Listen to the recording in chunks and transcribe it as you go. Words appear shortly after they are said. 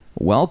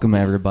Welcome,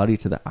 everybody,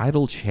 to the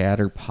Idle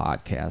Chatter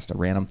Podcast, a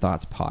Random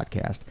Thoughts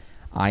podcast.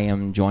 I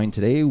am joined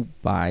today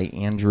by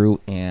Andrew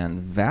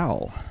and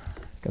Val.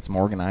 Got some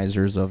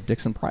organizers of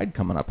Dixon Pride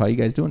coming up. How you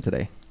guys doing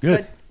today?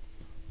 Good.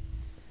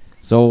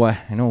 So I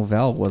know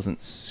Val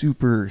wasn't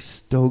super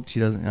stoked. She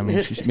doesn't. I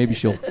mean, maybe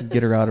she'll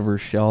get her out of her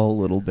shell a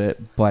little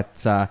bit.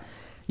 But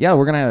yeah,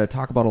 we're gonna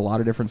talk about a lot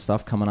of different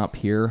stuff coming up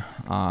here.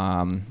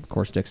 Of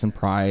course, Dixon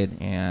Pride,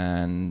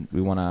 and we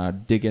want to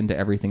dig into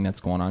everything that's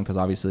going on because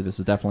obviously this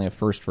is definitely a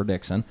first for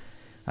Dixon.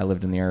 I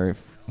lived in the area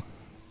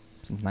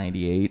since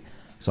 '98,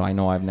 so I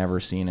know I've never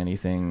seen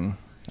anything.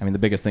 I mean, the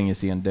biggest thing you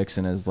see in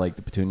Dixon is like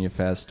the Petunia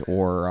Fest,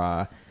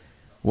 or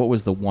what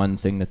was the one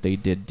thing that they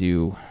did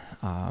do?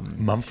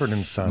 Mumford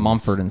and Sons.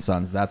 Mumford and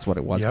Sons, that's what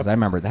it was. Because I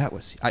remember that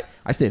was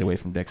I stayed away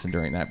from Dixon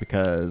during that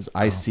because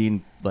I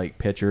seen like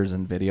pictures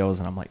and videos,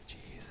 and I'm like,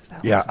 Jesus,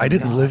 that was I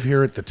didn't nuts. live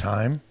here at the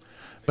time,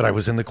 but I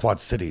was in the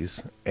Quad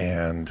Cities,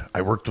 and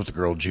I worked with a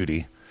girl,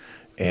 Judy,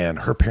 and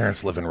her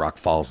parents live in Rock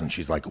Falls, and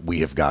she's like,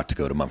 we have got to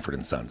go to Mumford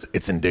and Sons.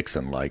 It's in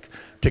Dixon. Like,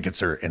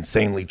 tickets are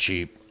insanely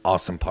cheap,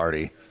 awesome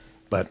party,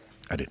 but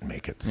I didn't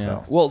make it. Yeah.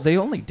 So Well, they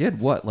only did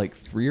what, like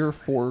 3 or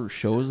 4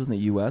 shows in the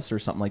U.S. or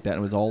something like that.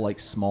 It was all like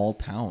small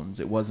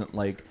towns. It wasn't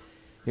like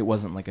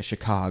a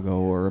Chicago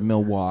or a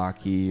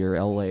Milwaukee or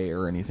L.A.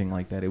 or anything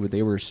like that.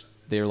 They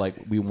were like,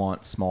 we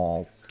want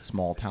small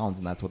towns,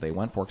 and that's what they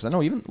went for. Because I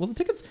know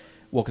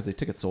the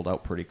tickets sold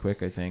out pretty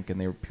quick, I think, and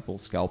they were people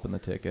scalping the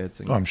tickets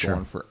and I'm sure.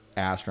 going for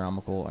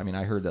astronomical. I mean,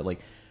 I heard that like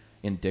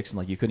in Dixon,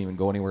 like you couldn't even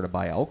go anywhere to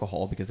buy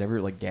alcohol because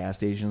every like gas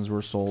stations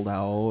were sold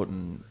out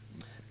and.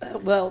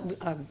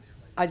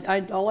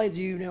 All I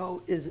do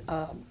know is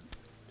I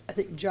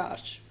think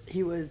Josh,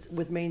 he was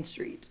with Main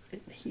Street.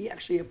 He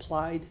actually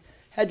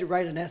had to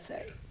write an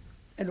essay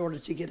in order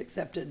to get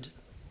accepted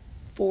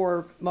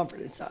for Mumford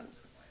and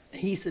Sons.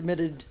 He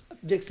submitted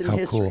Dixon How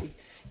history. cool.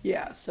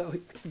 Yeah, so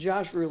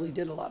Josh really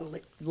did a lot of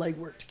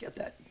legwork to get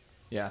that.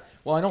 Yeah,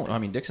 well, I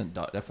mean, Dixon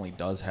definitely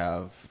does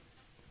have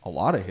a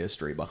lot of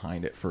history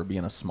behind it for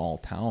being a small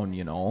town,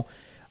 you know.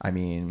 I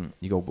mean,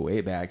 you go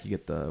way back, you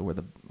get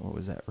what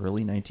was that,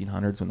 early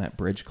 1900s when that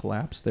bridge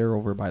collapsed there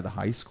over by the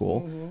high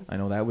school. Mm-hmm. I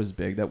know that was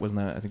big. That wasn't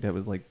I think that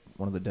was like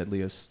one of the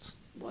deadliest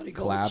Bloody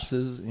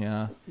collapses. Gulch.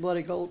 Yeah.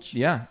 Bloody Gulch.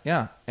 Yeah.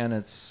 And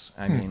it's,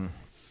 I mean.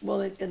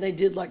 Well, and they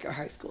did like a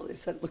high school. They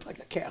said it looked like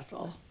a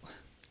castle.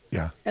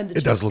 yeah, And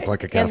it does look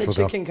like a castle. And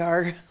the chicken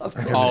car, of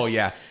course. Oh,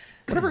 yeah.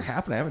 Whatever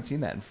happened? I haven't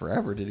seen that in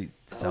forever. Did he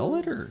sell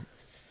it or?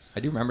 I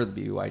do remember the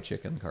BUI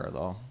chicken car,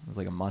 though. It was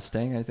like a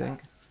Mustang, I think.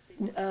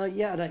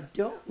 Yeah, and I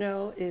don't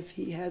know if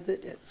he has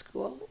it at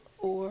school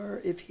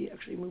or if he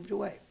actually moved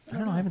away. I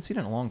don't know. I haven't seen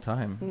it in a long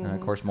time. And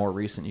of course, more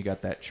recent, you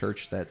got that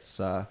church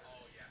that's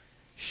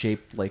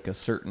shaped like a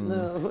certain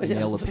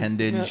male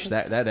appendage.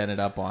 That ended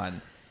up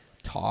on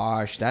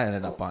Tosh. That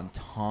ended up on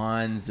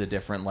tons of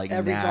different like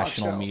Every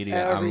national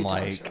media. Every I'm talk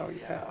like, show,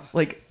 yeah.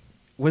 like.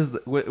 Was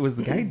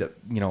the guy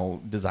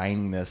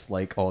designing this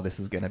like, oh, this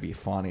is gonna be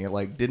funny?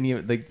 Like,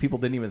 people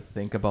didn't even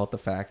think about the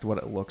fact what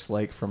it looks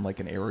like from like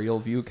an aerial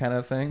view kind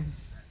of thing.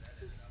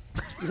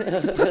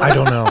 I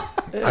don't know.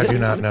 I do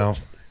not know.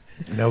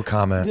 No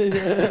comment.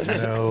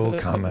 No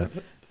comment.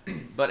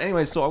 But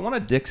anyway, so I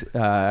want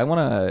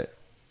to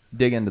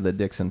dig into the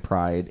Dixon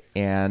Pride,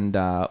 and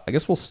I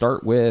guess we'll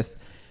start with,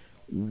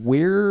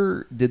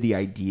 where did the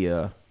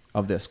idea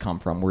of this come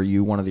from? Were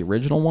you one of the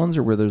original ones,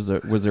 or was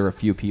there a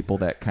few people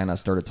that kind of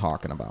started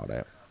talking about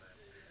it?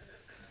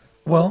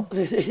 Well,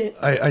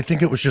 I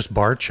think it was just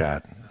bar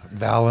chat.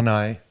 Val and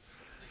I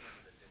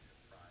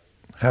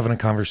having a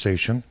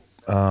conversation,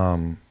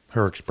 her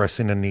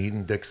expressing a need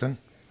in Dixon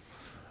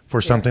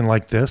for something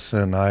like this,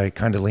 and I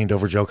kind of leaned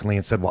over jokingly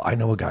and said, well, I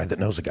know a guy that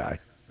knows a guy,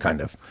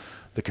 kind of,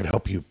 that could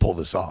help you pull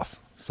this off.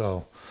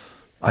 So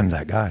I'm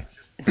that guy.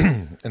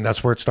 And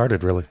that's where it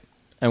started, really.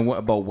 And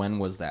when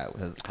was that?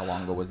 How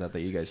long ago was that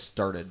you guys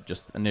started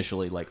just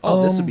initially like,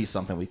 this would be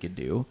something we could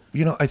do?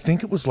 You know, I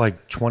think it was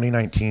like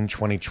 2019,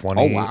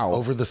 2020. Oh, wow.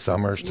 Over the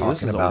summers, talking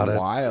This is about it. a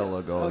while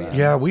ago. Then.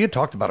 Yeah, we had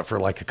talked about it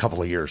for like a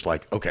couple of years.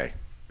 Like, okay,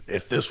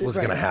 if this was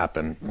going to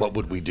happen, what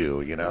would we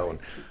do? You know, and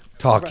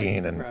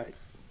talking and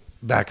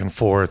back and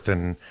forth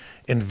and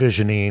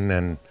envisioning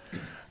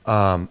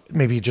and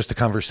maybe just a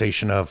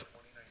conversation of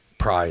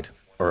pride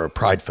or a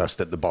pride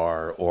fest at the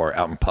bar or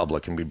out in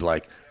public, and we'd be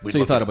like, so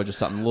you thought about just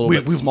something a little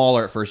bit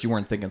smaller at first. You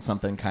weren't thinking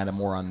something kind of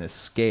more on this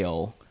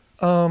scale.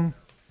 Yeah,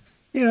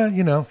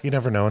 you know, you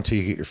never know until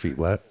you get your feet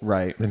wet.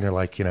 Right. Then you're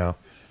like, you know,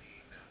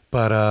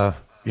 but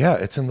yeah,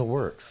 it's in the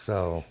works.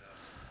 So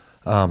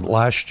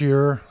last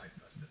year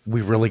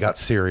we really got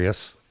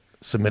serious,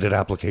 submitted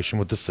application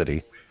with the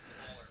city,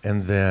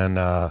 and then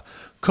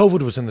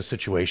COVID was in the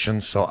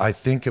situation. So I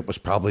think it was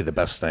probably the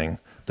best thing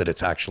that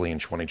it's actually in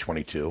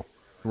 2022.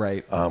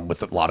 Right.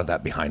 With a lot of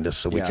that behind us,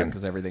 so we can,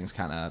 because everything's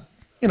kind of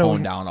know,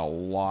 toned down a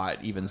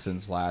lot, even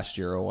since last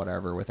year or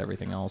whatever, with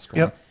everything else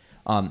going.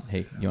 Yep.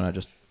 Hey, you want to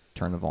just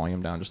turn the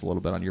volume down just a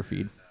little bit on your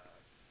feed?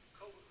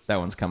 That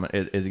one's coming.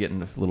 Is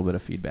getting a little bit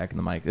of feedback in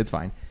the mic. It's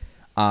fine.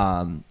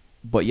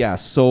 But yeah,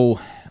 so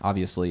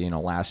obviously,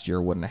 last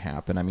year wouldn't have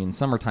happened. I mean,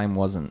 summertime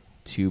wasn't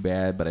too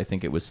bad, but I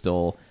think it was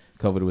still,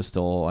 COVID was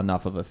still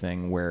enough of a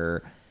thing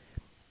where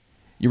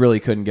you really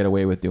couldn't get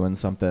away with doing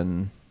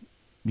something,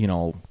 you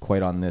know,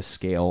 quite on this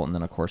scale. And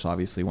then, of course,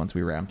 obviously, once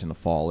we ramped into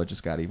fall, it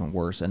just got even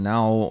worse. And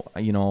now,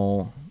 you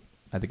know,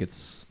 I think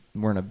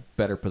we're in a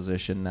better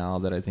position now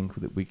that I think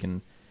that we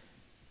can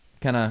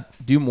kind of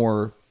do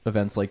more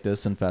events like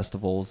this and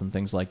festivals and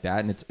things like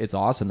that. And it's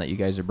awesome that you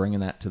guys are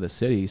bringing that to the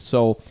city.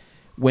 So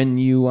when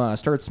you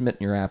started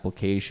submitting your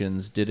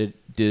applications, did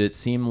it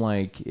seem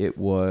like there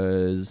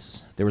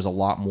was a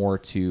lot more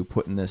to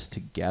putting this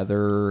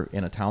together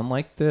in a town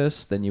like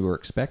this than you were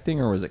expecting?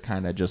 Or was it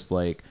kind of just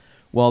like,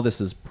 well, this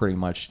is pretty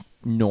much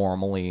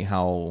normally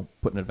how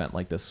putting an event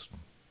like this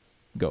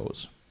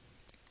goes?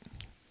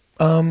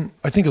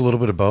 I think a little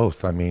bit of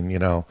both. I mean, you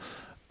know,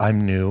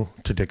 I'm new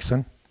to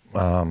Dixon.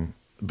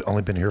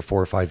 Only been here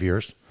 4 or 5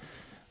 years.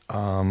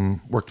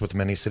 Worked with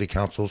many city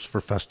councils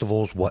for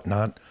festivals,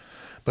 whatnot.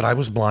 But I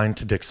was blind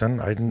to Dixon.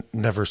 I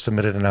never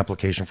submitted an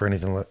application for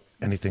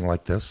anything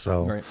like this.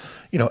 So, Right.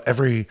 You know,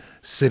 every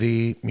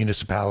city,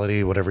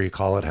 municipality, whatever you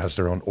call it, has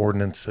their own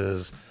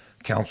ordinances,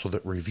 council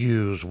that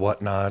reviews,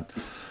 whatnot.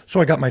 So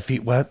I got my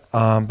feet wet.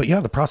 But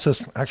yeah, the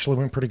process actually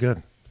went pretty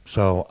good.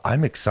 So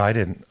I'm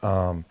excited.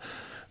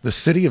 The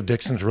city of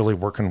Dixon's really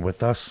working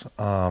with us.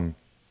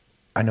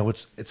 I know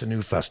it's a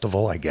new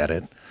festival. I get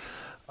it.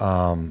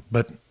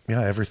 But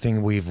yeah,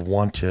 everything we've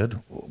wanted,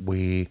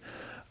 we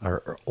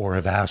or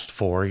have asked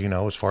for, you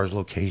know, as far as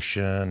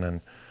location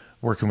and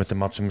working with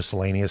them on some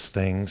miscellaneous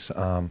things,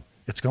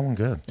 it's going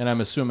good. And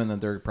I'm assuming that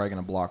they're probably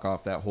going to block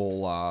off that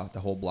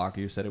whole block.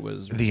 You said it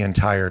was The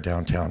entire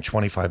downtown,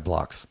 25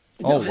 blocks.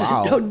 Oh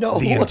wow! No.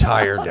 The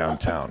entire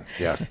downtown.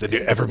 Yes.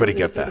 Everybody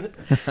get that.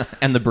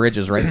 And the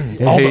bridges, right?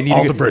 All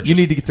Hey, the bridges. You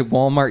need to get to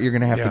Walmart. You're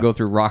going to have to Yeah. go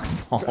through Rock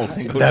Falls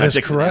and go That down is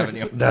Dixon correct.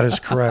 Avenue. That is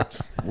correct.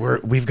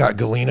 We've got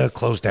Galena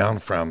closed down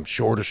from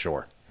shore to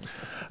shore.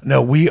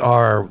 No, we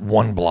are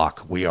one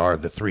block. We are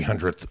the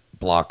 300th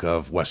block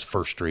of West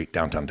First Street,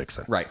 downtown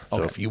Dixon. Right. So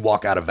Okay. if you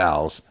walk out of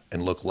Val's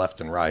and look left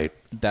and right,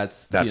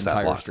 That's the that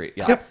entire block. street.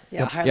 Yeah. Yep.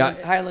 Yeah,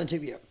 Highland to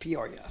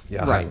Peoria.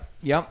 Yeah. Right.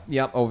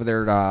 Yep. Over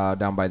there,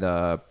 down by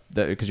the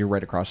because you're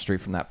right across the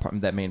street from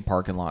that main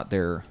parking lot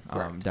there,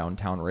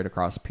 downtown, right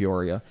across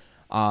Peoria.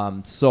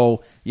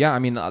 So yeah, I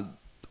mean,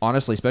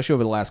 honestly, especially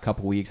over the last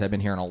couple of weeks, I've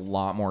been hearing a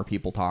lot more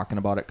people talking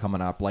about it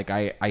coming up. Like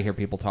I hear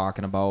people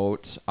talking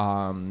about,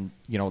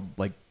 you know,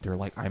 like they're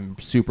like, I'm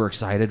super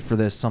excited for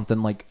this.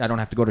 Something like I don't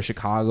have to go to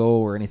Chicago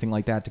or anything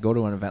like that to go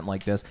to an event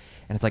like this.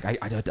 And it's like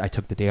I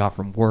took the day off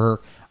from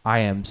work. I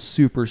am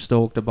super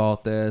stoked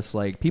about this.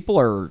 Like people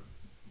are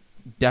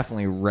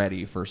definitely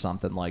ready for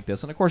something like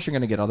this. And of course, you're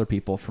going to get other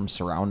people from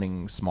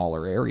surrounding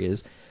smaller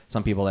areas.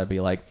 Some people that be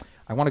like,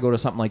 I want to go to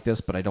something like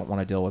this, but I don't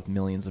want to deal with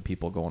millions of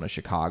people going to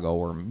Chicago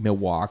or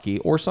Milwaukee.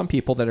 Or some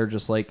people that are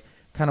just like,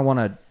 kind of want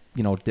to,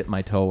 you know, dip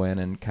my toe in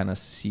and kind of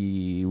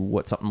see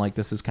what something like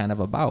this is kind of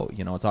about.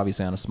 You know, it's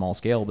obviously on a small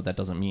scale, but that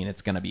doesn't mean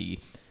it's going to be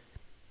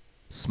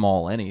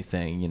small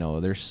anything. You know,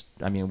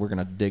 we're going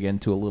to dig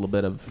into a little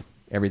bit of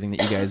everything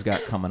that you guys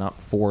got coming up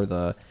for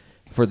the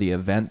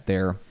event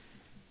there.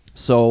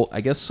 So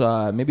I guess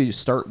maybe you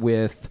start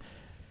with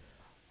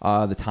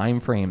the time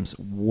frames.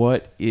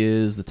 What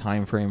is the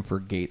time frame for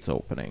gates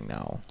opening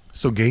now?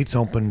 So gates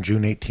open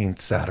June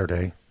 18th,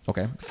 Saturday,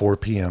 Okay. 4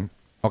 p.m.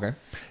 Okay.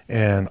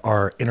 And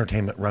our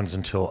entertainment runs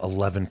until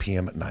 11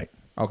 p.m. at night.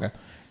 Okay.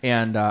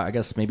 And I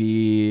guess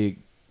maybe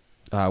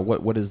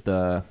what is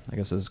I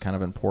guess this is kind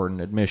of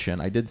important,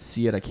 admission. I did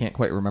see it. I can't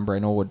quite remember. I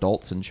know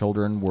adults and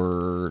children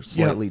were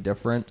slightly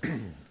different.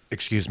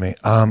 Excuse me.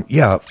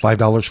 Yeah,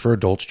 $5 for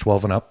adults,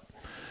 12 and up.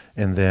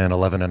 And then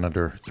 11 and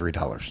under,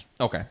 $3.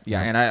 Okay,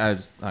 yeah, and I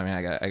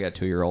got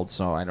 2-year-olds,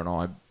 so I don't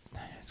know.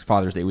 It's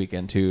Father's Day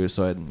weekend too,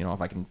 so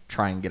if I can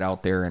try and get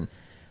out there and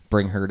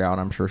bring her down,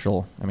 I'm sure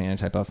she'll. Any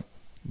type of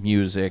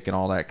music and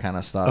all that kind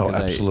of stuff. Oh,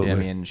 absolutely.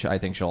 I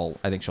think she'll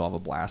have a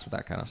blast with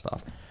that kind of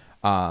stuff.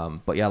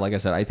 But yeah, like I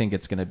said, I think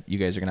you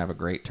guys are gonna have a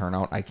great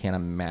turnout. I can't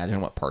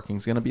imagine what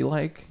parking's gonna be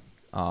like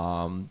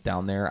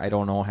down there. I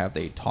don't know. Have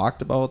they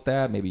talked about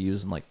that? Maybe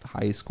using like the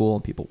high school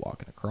and people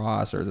walking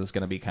across, or is this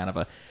gonna be kind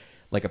of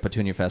like a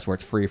Petunia Fest where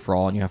it's free for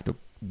all and you have to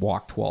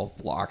walk 12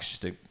 blocks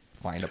just to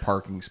find a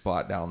parking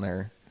spot down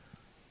there?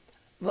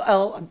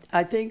 Well,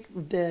 I think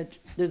that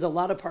there's a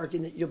lot of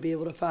parking that you'll be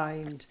able to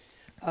find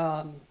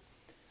from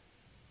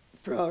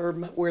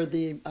where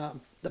the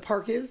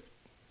park is,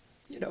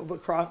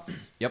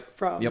 across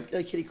from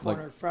the kitty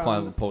corner, like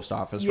from the post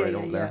office right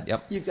over there.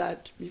 Yep. You've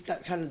got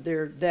kind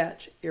of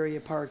that area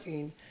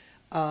parking.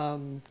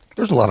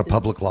 There's a lot of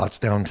public lots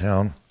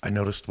downtown. I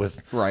noticed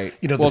with right.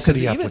 The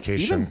city even,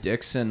 application. Even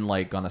Dixon,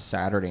 like on a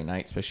Saturday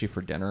night, especially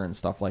for dinner and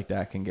stuff like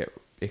that, can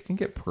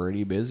get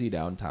pretty busy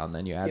downtown.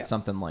 Then you add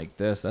something like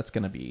this, that's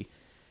gonna be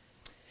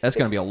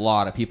a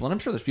lot of people, and I'm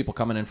sure there's people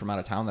coming in from out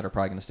of town that are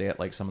probably gonna stay at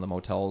like some of the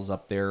motels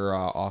up there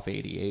off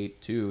 88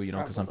 too.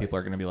 Because some people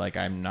are gonna be like,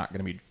 I'm not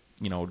gonna be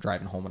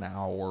driving home an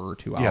hour or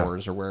 2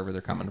 hours or wherever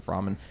they're coming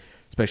from, and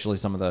especially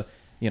some of the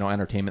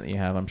entertainment that you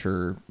have. I'm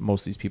sure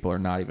most of these people are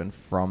not even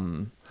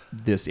from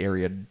this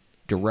area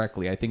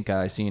directly. I think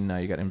I seen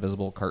you got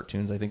Invisible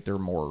Cartoons. I think they're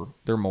more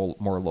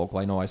local.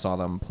 I know I saw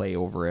them play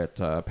over at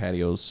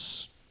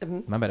Patios. I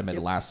might have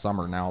been last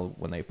summer now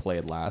when they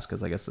played last,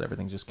 because I guess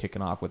everything's just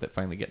kicking off with it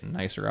finally getting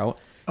nicer out.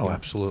 Oh,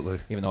 absolutely.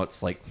 Even though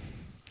it's like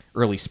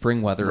early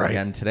spring weather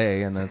again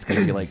today, and then it's going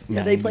to be like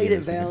they played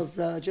at Val's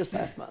just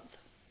last month.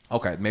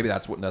 Okay, maybe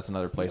that's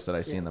another place that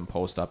I seen them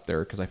post up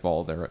there, because I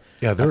follow their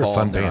they're a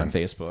fun band on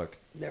Facebook.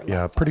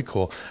 Yeah, pretty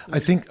cool. I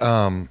think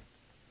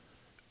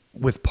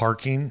with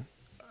parking,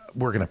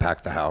 we're going to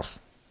pack the house.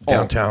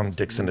 Downtown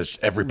Dixon is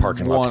every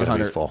parking lot's going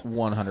to be full.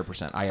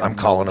 100%. I'm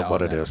calling it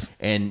what it is.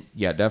 And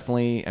yeah,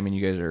 definitely. I mean,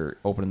 you guys are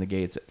opening the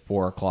gates at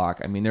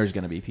 4:00. I mean, there's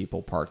going to be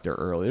people parked there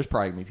early. There's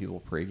probably going to be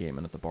people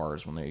pre-gaming at the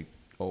bars when they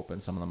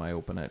open. Some of them might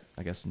open at,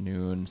 I guess,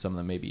 noon. Some of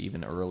them maybe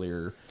even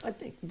earlier. I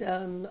think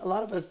a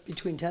lot of us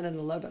between 10 and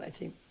 11, I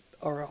think,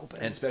 are open.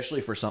 And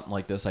especially for something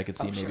like this, I could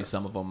see maybe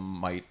some of them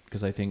might,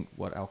 because I think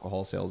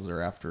alcohol sales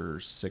are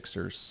after 6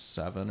 or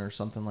 7 or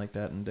something like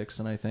that in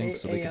Dixon, I think.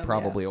 So they could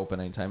probably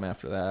open anytime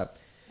after that.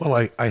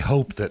 Well, I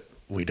hope that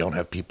we don't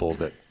have people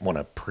that want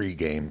to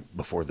pre-game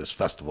before this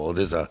festival. It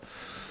is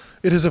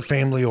a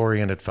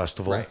family-oriented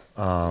festival.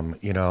 Right.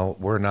 You know,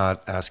 we're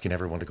not asking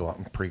everyone to go out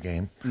and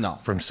pre-game. No.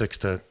 From 6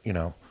 to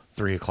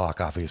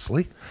 3:00,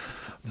 obviously,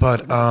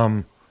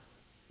 but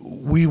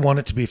we want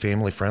it to be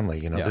family-friendly.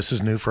 You know, this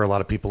is new for a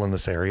lot of people in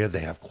this area. They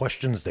have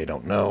questions. They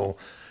don't know.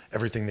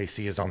 Everything they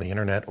see is on the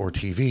internet or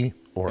TV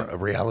or a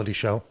reality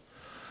show.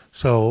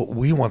 So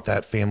we want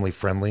that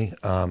family-friendly,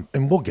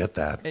 and we'll get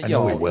that. I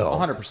know we will.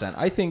 100%.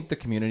 I think the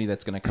community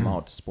that's going to come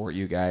out to support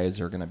you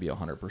guys are going to be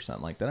 100%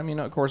 like that. I mean,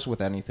 of course,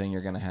 with anything,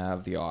 you're going to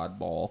have the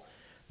oddball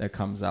that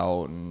comes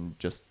out and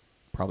just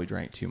probably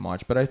drank too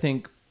much. But I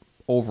think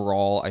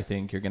overall, I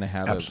think you're going to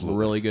have a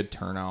really good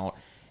turnout,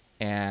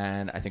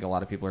 and I think a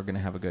lot of people are going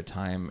to have a good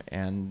time,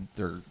 and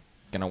they're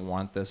going to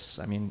want this,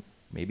 I mean,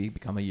 maybe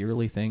become a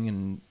yearly thing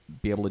and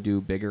be able to do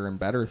bigger and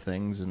better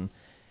things, and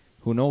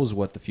who knows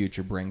what the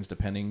future brings,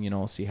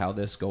 depending, see how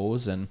this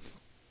goes, and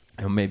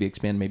maybe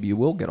expand. Maybe you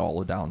will get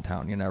all of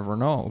downtown. You never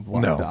know.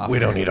 No, we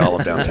don't need all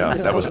of downtown.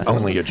 That was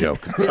only a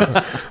joke.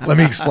 Let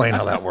me explain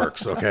how that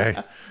works, okay?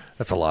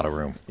 That's a lot of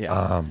room.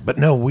 Yeah. But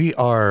no,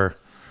 we're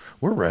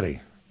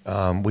ready.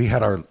 We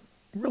had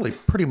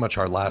pretty much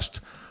our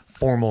last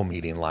formal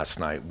meeting last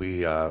night.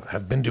 We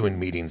have been doing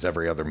meetings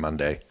every other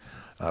Monday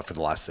for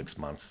the last 6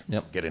 months,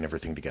 getting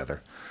everything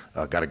together.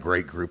 Got a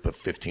great group of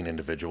 15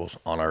 individuals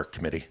on our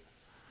committee.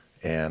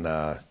 And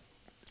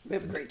we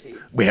have a great team.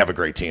 We have a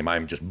great team.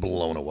 I'm just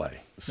blown away.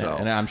 So,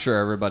 and I'm sure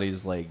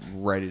everybody's like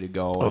ready to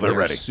go. Oh, they're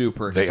ready.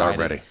 Super excited. They are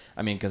ready.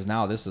 I mean, because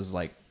now this is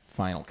like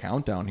final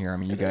countdown here. I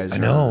mean, you guys. I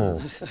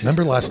know.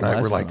 Remember last night?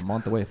 We're like a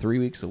month away, 3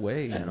 weeks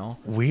away.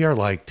 We are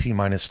like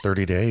T-minus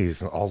 30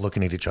 days, all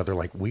looking at each other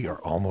like we are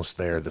almost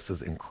there. This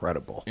is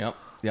incredible.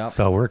 Yep.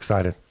 So we're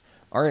excited.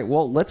 All right.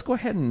 Well, let's go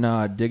ahead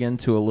and dig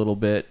into a little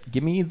bit.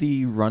 Give me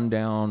the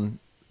rundown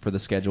for the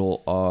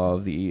schedule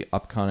of the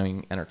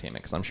upcoming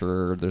entertainment, because I'm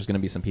sure there's going to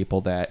be some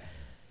people that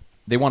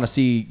they want to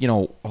see,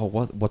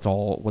 what's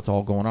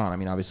all going on. I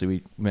mean, obviously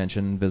we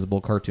mentioned Visible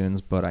Cartoons,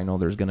 but I know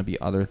there's going to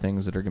be other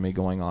things that are going to be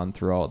going on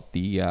throughout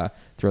the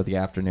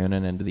afternoon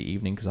and into the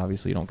evening, because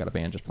obviously you don't got a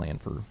band just playing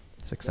for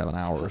 6-7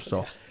 hours.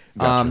 So,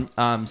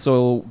 Gotcha.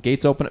 So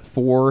gates open at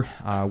 4.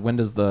 When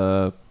does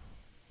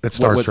it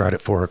starts right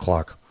at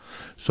 4:00.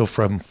 So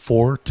from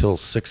 4 till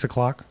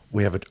 6:00,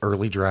 we have an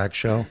early drag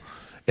show.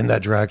 In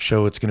that drag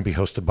show, it's going to be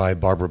hosted by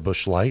Barbara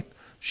Bush Light.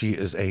 She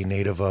is a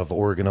native of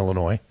Oregon,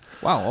 Illinois.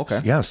 Wow,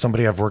 okay. Yeah,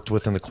 somebody I've worked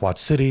with in the Quad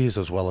Cities,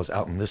 as well as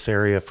out in this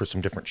area for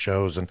some different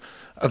shows and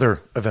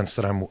other events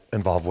that I'm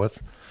involved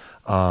with.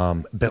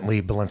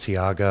 Bentley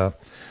Balenciaga.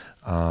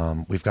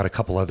 We've got a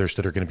couple others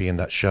that are going to be in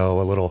that show.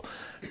 A little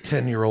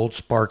 10-year-old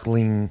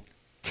sparkling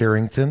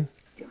Carrington.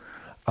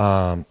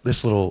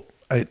 This little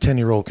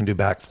 10-year-old can do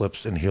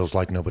backflips in heels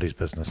like nobody's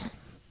business.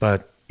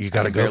 But you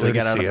got to go there to see it.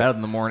 Get out of bed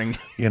in the morning.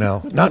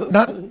 Not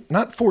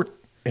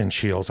 4-inch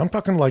heels. I'm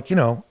talking like,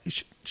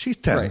 she's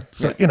 10. Right.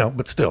 So,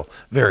 but still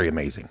very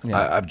amazing.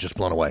 Yeah. I'm just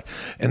blown away.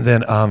 And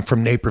then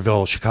from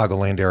Naperville,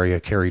 Chicagoland area,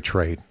 Carrie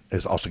Trade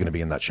is also going to be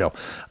in that show.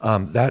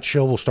 That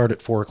show will start at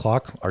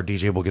 4:00. Our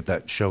DJ will get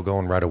that show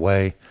going right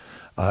away.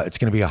 It's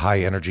going to be a high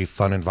energy,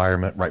 fun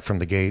environment right from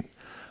the gate.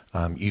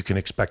 You can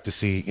expect to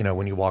see,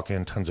 when you walk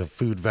in, tons of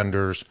food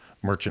vendors,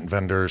 merchant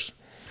vendors,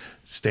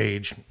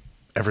 stage,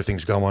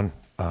 everything's going.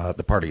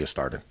 The party has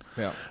started.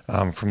 Yeah.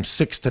 From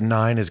 6 to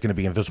 9 is going to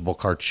be Invisible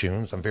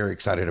Cartoons. I'm very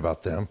excited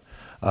about them.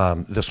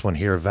 This one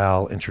here,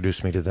 Val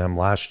introduced me to them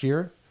last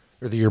year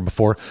or the year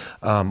before.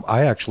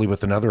 I actually,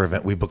 with another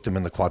event, we booked them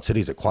in the Quad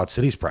Cities at Quad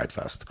Cities Pride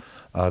Fest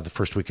the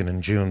first weekend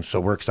in June. So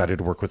we're excited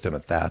to work with them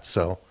at that.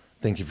 So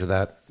thank you for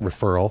that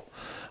referral.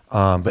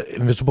 But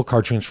Invisible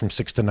Cartoons from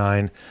 6 to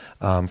 9.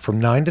 From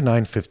 9 to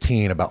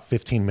 9:15, about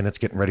 15 minutes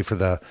getting ready for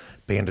the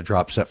band to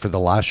drop set for the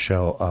last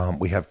show.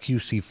 We have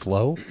QC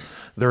Flow.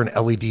 They're an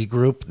LED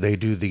group. They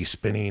do the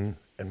spinning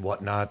and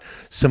whatnot.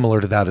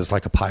 Similar to that is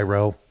like a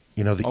pyro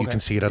that you Okay. can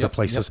see at other Yep,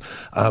 places.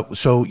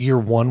 So year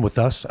one with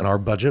us and our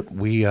budget,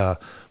 we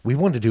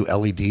wanted to do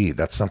LED.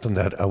 That's something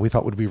that we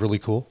thought would be really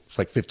cool. It's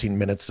like 15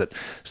 minutes that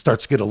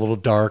starts to get a little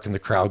dark and the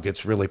crowd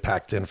gets really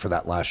packed in for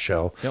that last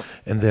show. Yep.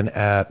 And then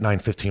at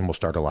 9:15, we'll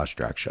start our last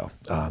drag show.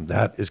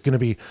 That is going to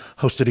be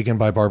hosted again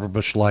by Barbara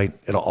Bush Light.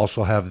 It'll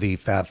also have the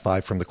Fab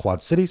Five from the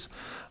Quad Cities.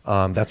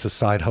 That's a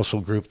side hustle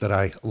group that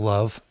I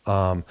love.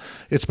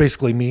 It's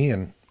basically me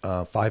and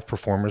 5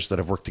 performers that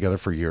have worked together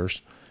for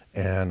years.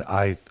 And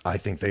I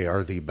think they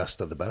are the best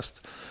of the best.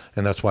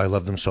 And that's why I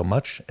love them so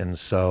much. And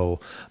so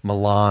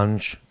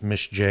Melange,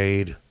 Miss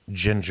Jade,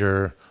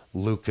 Ginger,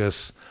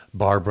 Lucas,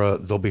 Barbara,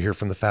 they'll be here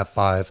from the Fab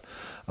Five,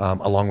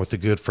 along with the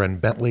good friend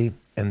Bentley.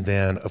 And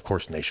then, of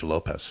course, Naisha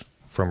Lopez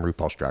from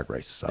RuPaul's Drag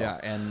Race. So. Yeah,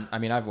 and I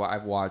mean, I've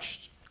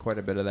watched quite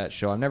a bit of that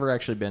show. I've never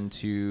actually been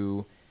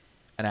to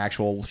an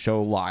actual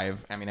show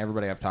live. I mean,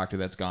 everybody I've talked to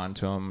that's gone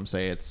to them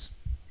say it's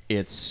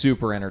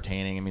super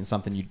entertaining. I mean,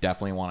 something you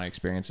definitely want to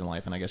experience in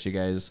life. And I guess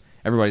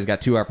everybody's got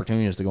 2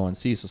 opportunities to go and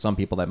see. So some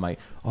people that might,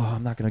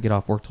 I'm not going to get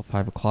off work till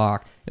 5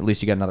 o'clock. At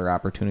least you got another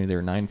opportunity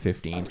there,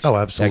 9:15. Oh,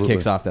 absolutely. That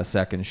kicks off that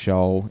second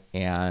show.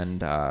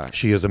 And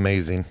she is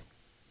amazing.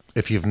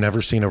 If you've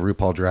never seen a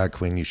RuPaul drag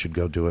queen, you should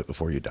go do it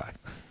before you die.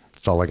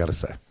 That's all I got to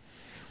say.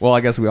 Well,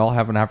 I guess we all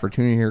have an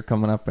opportunity here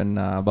coming up in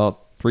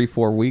about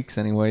 3-4 weeks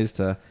anyways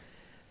to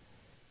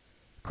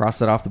cross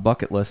that off the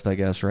bucket list, I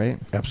guess, right?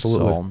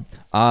 Absolutely.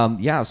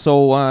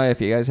 So,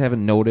 if you guys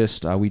haven't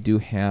noticed, we do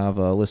have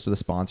a list of the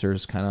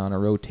sponsors kind of on a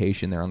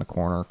rotation there on the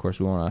corner. Of course,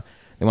 they want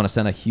to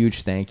send a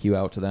huge thank you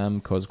out to them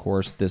because, of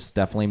course, this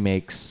definitely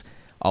makes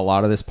a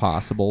lot of this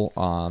possible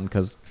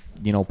because,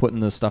 putting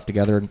this stuff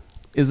together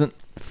isn't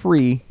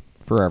free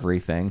for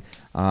everything.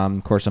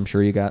 Of course, I'm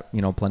sure you got,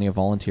 plenty of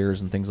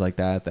volunteers and things like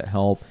that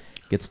help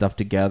get stuff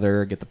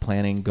together, get the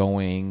planning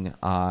going.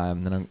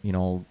 Then,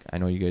 I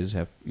know you guys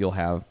you'll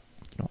have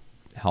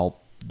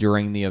help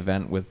during the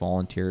event with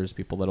volunteers,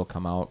 people that'll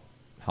come out,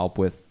 help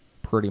with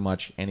pretty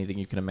much anything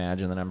you can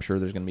imagine. And I'm sure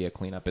there's going to be a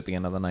cleanup at the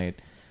end of the night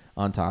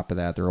on top of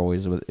that. There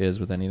always is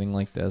with anything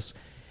like this.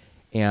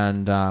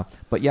 And,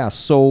 but yeah,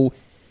 so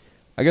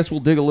I guess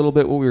we'll dig a little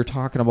bit what we were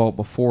talking about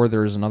before.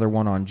 There's another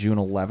one on June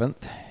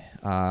 11th.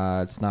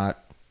 It's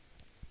not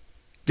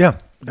Yeah,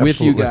 absolutely.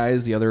 with you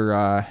guys, the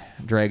other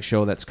drag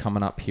show that's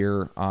coming up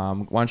here.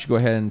 Why don't you go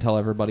ahead and tell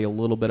everybody a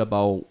little bit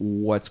about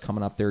what's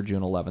coming up there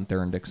June 11th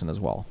there in Dixon as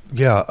well?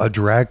 Yeah, a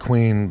drag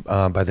queen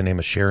by the name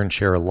of Sharon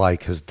Share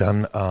Alike has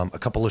done a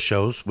couple of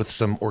shows with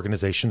some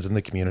organizations in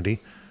the community.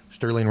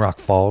 Sterling Rock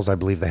Falls, I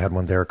believe they had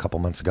one there a couple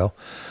months ago.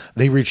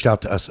 They reached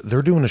out to us.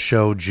 They're doing a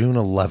show June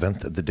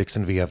 11th at the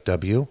Dixon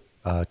VFW.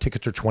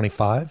 Tickets are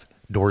 $25.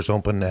 Doors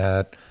open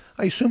at,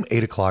 I assume,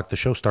 8 o'clock. The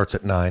show starts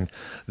at 9.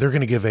 They're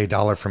going to give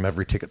 $1 from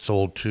every ticket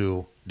sold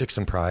to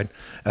Dixon Pride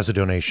as a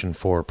donation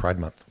for Pride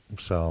Month.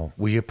 So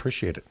we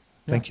appreciate it.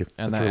 Thank you.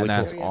 And, That's really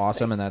that's cool.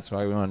 awesome, and that's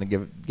why we wanted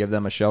to give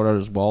them a shout out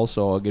as well.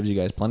 So it gives you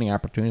guys plenty of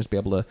opportunities to be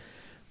able to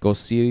go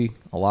see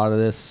a lot of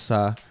this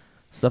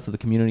stuff that the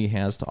community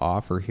has to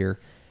offer here.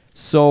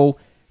 So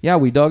yeah,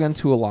 we dug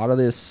into a lot of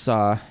this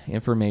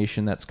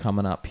information that's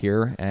coming up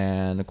here,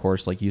 and of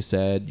course, like you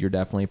said, you're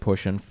definitely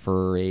pushing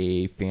for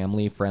a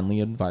family-friendly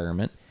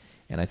environment.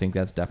 And I think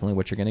that's definitely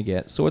what you're going to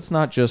get. So it's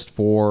not just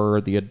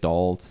for the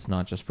adults. It's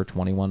not just for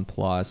 21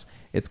 plus.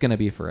 It's going to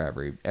be for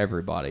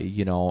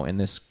everybody, and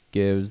this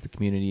gives the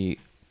community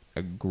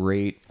a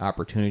great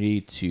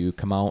opportunity to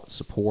come out,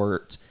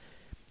 support,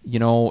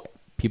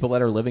 people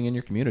that are living in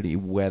your community,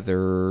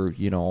 whether,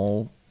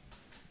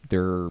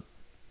 they're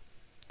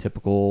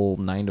typical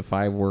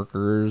 9-to-5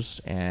 workers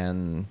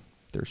and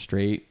they're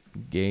straight,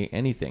 gay,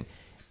 anything.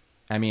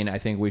 I mean, I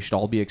think we should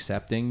all be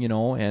accepting,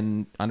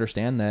 and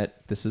understand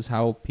that this is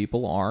how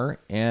people are.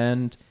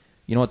 And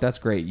you know what? That's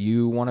great.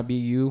 You want to be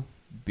you,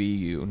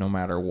 no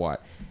matter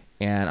what.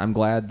 And I'm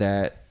glad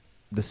that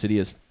the city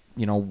is,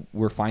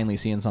 we're finally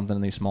seeing something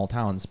in these small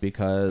towns,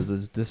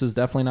 because this is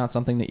definitely not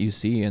something that you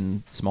see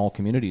in small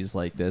communities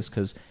like this,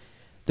 because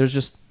there's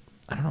just,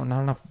 I don't know,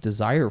 not enough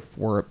desire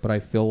for it. But I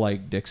feel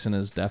like Dixon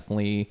is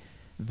definitely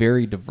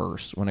very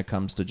diverse when it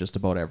comes to just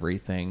about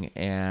everything,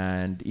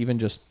 and even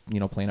just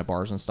playing at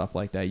bars and stuff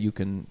like that, you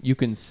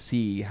can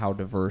see how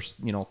diverse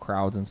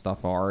crowds and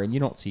stuff are, and you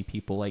don't see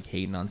people like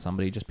hating on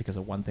somebody just because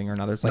of one thing or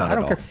another. It's like, Not I at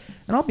don't all. care.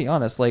 And I'll be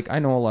honest, like, I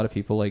know a lot of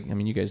people, like, I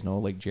mean, you guys know,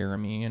 like,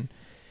 Jeremy, and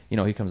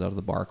he comes out of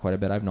the bar quite a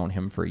bit. I've known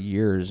him for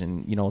years,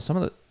 and some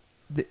of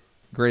the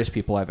greatest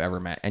people I've ever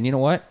met. And you know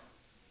what?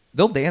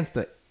 They'll dance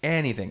to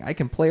anything. I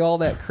can play all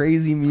that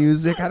crazy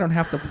music. I don't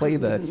have to play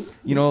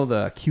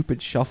the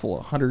Cupid Shuffle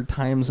 100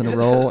 times in a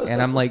row.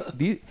 And I'm like,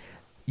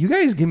 you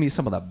guys give me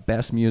some of the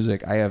best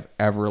music I have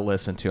ever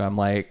listened to. I'm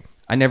like,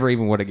 I never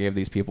even would have gave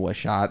these people a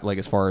shot, like,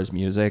 as far as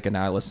music. And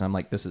now I listen, I'm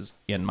like, this is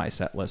in my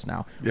set list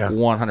now. Yeah.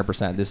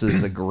 100%. This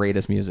is the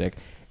greatest music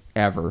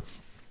ever.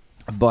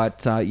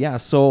 But yeah,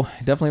 so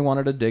definitely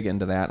wanted to dig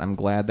into that. I'm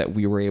glad that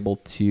we were able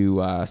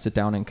to sit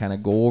down and kind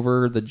of go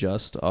over the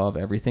gist of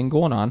everything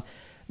going on.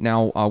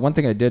 Now, one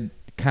thing I did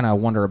kind of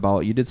wonder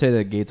about, you did say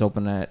the gates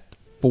open at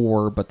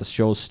 4, but the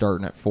show's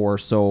starting at 4.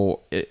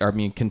 So,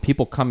 can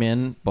people come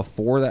in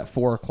before that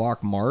 4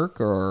 o'clock mark,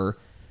 or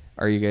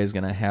are you guys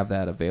going to have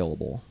that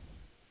available?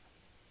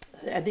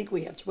 I think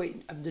we have to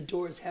wait. The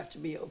doors have to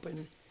be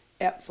open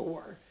at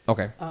 4.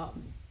 Okay.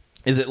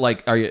 Is it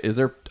like, is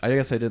there, I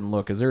guess I didn't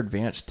look, is there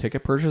advanced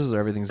ticket purchases, or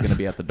everything's going to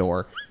be at the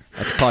door?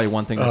 That's probably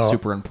one thing that's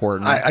super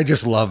important. I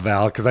just love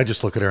Val, because I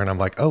just look at her and I'm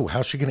like, oh,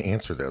 how's she going to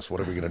answer this?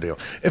 What are we going to do?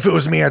 If it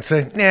was me, I'd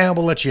say, nah,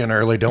 we'll let you in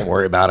early. Don't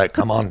worry about it.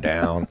 Come on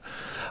down.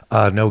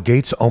 No,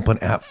 gates open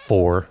at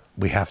 4.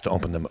 We have to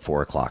open them at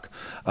 4 o'clock.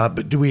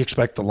 But do we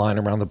expect the line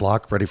around the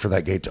block ready for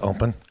that gate to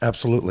open?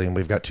 Absolutely. And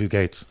we've got 2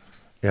 gates.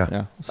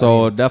 Yeah.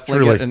 So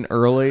definitely truly. get in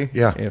early.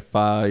 Yeah. If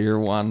you're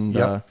one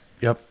to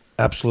Yep.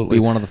 Absolutely. be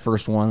one of the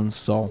first ones.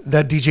 So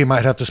that DJ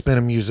might have to spin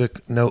a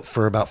music note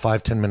for about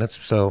 5-10 minutes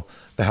so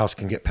the house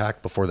can get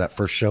packed before that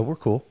first show. We're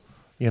cool,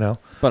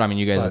 But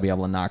you guys will be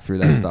able to knock through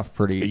that stuff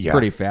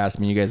pretty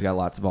fast. You guys got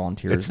lots of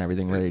volunteers and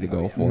everything ready to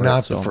go for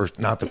not it.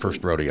 Not the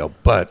first rodeo,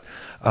 but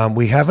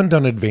we haven't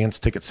done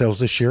advanced ticket sales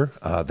this year.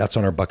 That's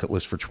on our bucket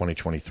list for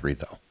 2023,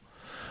 though.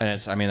 And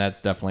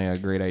that's definitely a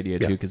great idea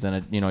too, because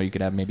then you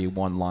could have maybe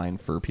one line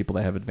for people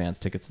that have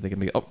advanced tickets, so they can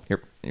be, oh,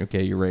 here,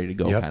 okay, you're ready to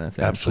go, kind of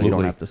thing. Absolutely. So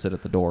you don't have to sit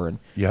at the door and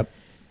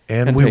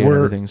and we pay were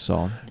everything.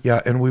 So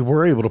and we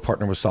were able to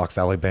partner with Sauk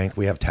Valley Bank.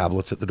 We have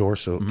tablets at the door,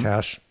 so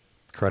cash,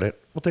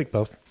 credit, we'll take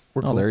both.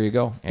 We're cool. There you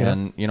go.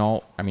 And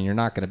you're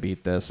not going to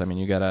beat this.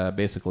 You got a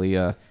basically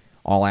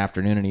all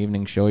afternoon and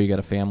evening show. You got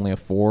a family of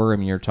 4.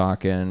 You're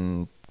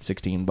talking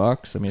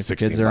 $16. If the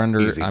kids are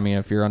under, easy.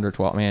 If you're under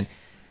 12, man.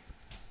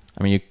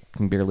 You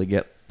can barely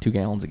get 2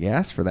 gallons of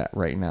gas for that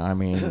right now.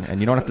 And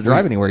you don't have to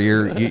drive anywhere.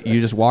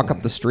 You just walk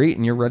up the street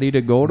and you're ready to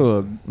go to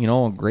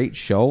a great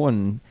show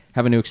and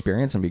have a new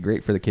experience and be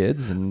great for the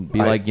kids and be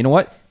like, you know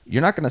what?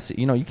 You're not going to see,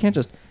 you can't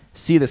just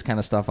see this kind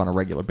of stuff on a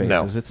regular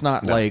basis. It's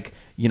not like,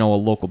 a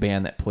local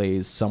band that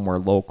plays somewhere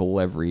local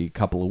every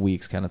couple of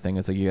weeks kind of thing.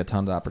 It's like you got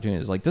tons of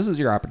opportunities. Like, this is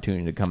your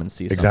opportunity to come and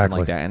see something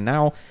like that. And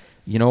now,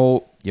 you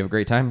have a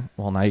great time.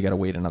 Well, now you got to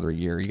wait another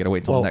year. You got to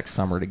wait till next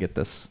summer to get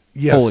this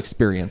full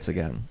experience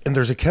again. And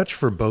there's a catch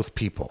for both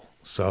people.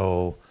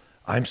 So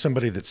I'm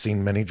somebody that's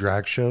seen many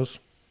drag shows.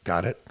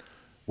 Got it.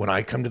 When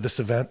I come to this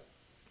event,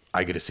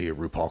 I get to see a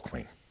RuPaul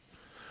queen.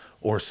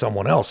 Or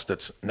someone else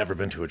that's never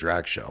been to a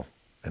drag show,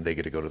 and they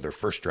get to go to their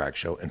first drag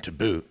show. And to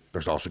boot,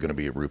 there's also going to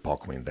be a RuPaul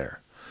queen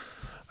there.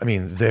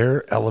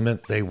 Their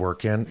element they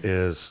work in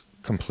is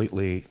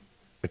completely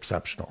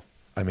exceptional.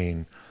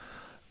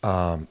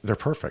 They're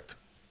perfect.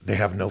 They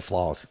have no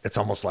flaws. It's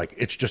almost like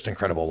it's just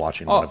incredible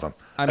watching one of them.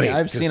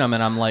 I've seen them,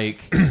 and I'm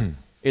like,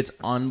 it's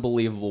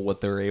unbelievable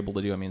what they're able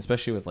to do.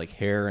 Especially with like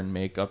hair and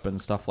makeup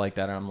and stuff like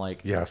that. And I'm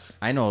like, yes,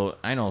 I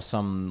know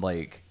some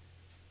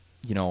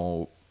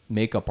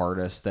makeup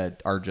artists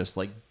that are just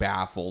like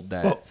baffled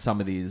that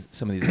some of these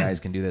guys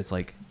can do that. It's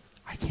like,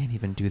 I can't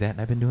even do that, and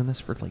I've been doing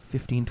this for like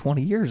 15,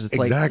 20 years. It's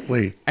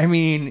exactly.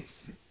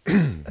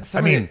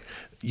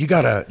 You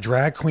got a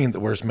drag queen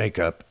that wears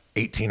makeup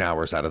 18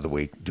 hours out of the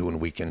week doing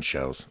weekend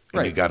shows.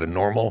 And you got a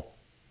normal,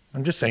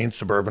 I'm just saying,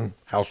 suburban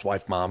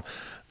housewife mom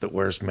that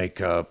wears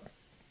makeup,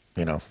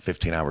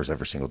 15 hours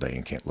every single day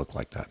and can't look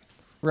like that.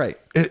 Right.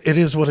 It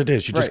is what it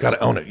is. You just got to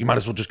own it. You might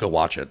as well just go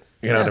watch it.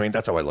 You know what I mean?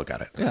 That's how I look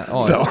at it. Yeah.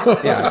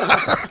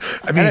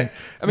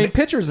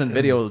 Pictures and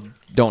videos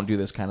don't do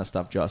this kind of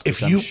stuff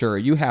justice. I'm sure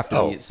you have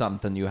to be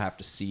something you have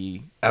to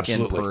see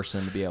in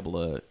person to be able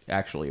to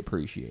actually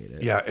appreciate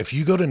it. Yeah. If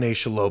you go to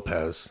Naysha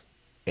Lopez,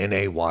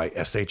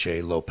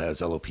 Naysha Lopez,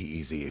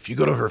 Lopez, if you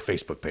go to her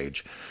Facebook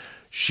page,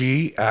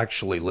 she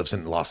actually lives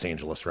in Los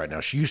Angeles right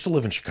now. She used to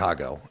live in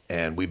Chicago,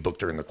 and we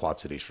booked her in the Quad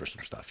Cities for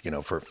some stuff,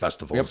 for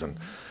festivals. Yep. And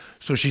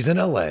so she's in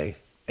LA,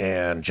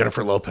 and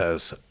Jennifer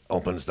Lopez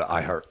opens the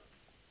iHeart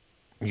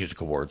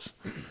Music Awards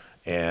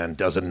and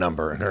does a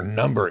number. And her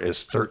number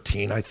is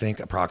 13, I think,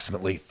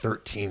 approximately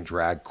 13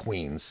 drag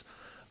queens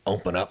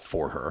open up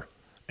for her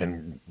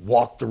and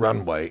walk the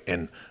runway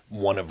in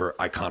one of her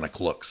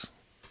iconic looks.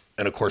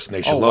 And of course,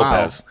 Naysha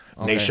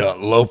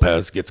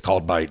Lopez gets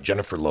called by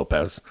Jennifer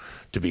Lopez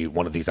to be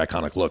one of these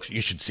iconic looks.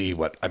 You should see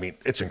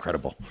it's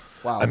incredible.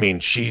 Wow.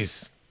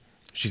 She's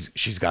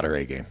got her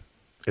A game.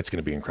 It's going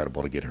to be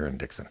incredible to get her in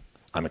Dixon.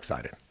 I'm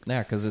excited.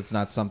 Yeah, because it's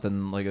not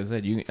something, like I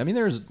said,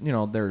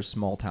 there's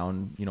small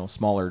town,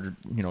 smaller,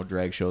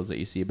 drag shows that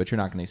you see, but you're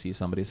not going to see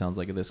somebody sounds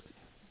like this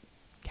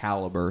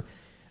caliber,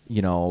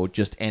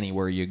 just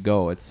anywhere you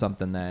go. It's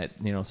something that,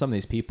 some of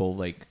these people,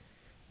 like,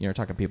 you're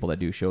talking people that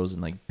do shows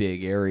in like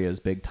big areas,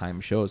 big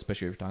time shows,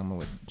 especially if you're talking about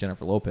with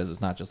Jennifer Lopez.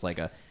 It's not just like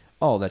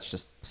that's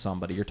just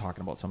somebody. You're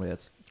talking about somebody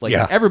that's like,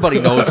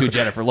 everybody knows who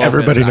Jennifer Lopez is.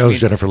 Everybody knows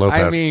Jennifer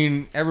Lopez.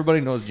 Everybody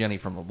knows Jenny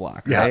from the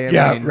block. Yeah,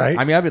 right? Right.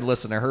 I've been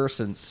listening to her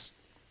since,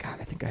 God,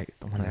 I think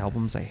one of the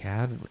albums I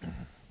had,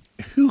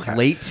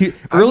 early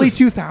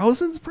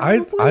 2000s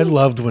probably. I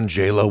loved when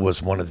J-Lo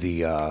was one of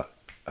the,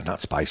 not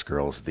Spice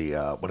Girls, the,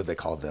 what did they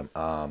call them?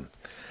 On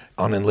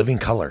In Living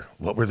Color.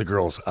 What were the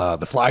girls?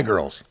 The Fly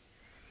Girls.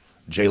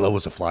 J-Lo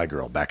was a fly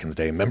girl back in the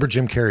day. Remember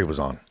Jim Carrey was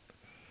on?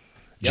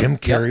 Jim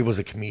Carrey was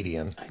a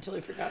comedian. I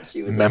totally forgot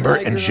she was. Remember? A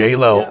fly And girl.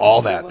 J-Lo, Yeah,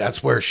 all she that. was.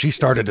 That's where she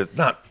started.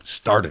 Not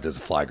started as a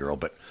fly girl,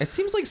 but It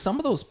seems like some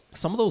of those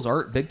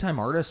big time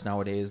artists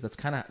nowadays. That's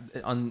kind of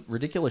on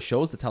ridiculous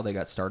shows. That's how they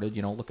got started.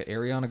 Look at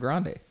Ariana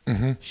Grande.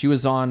 Mm-hmm. She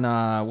was on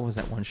what was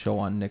that one show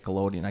on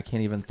Nickelodeon? I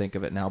can't even think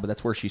of it now, but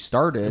that's where she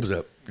started. it was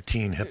a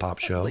teen hip hop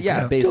show.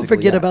 Yeah, basically. Don't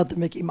forget yeah. about the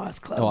Mickey Mouse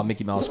Club. Oh,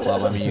 Mickey Mouse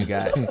Club. I mean, you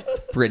got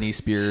Britney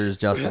Spears,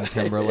 Justin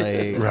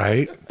Timberlake,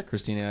 Right?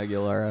 Christina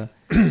Aguilera.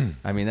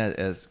 I mean, that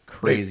is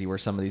crazy where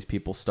some of these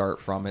people start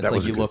from. It's That like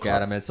was a you good look at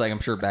club. them. It's like I'm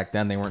sure back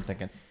then they weren't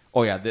thinking,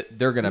 oh yeah,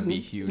 they're gonna be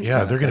huge. Yeah,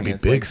 kind of they're gonna thing. be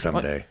It's big like,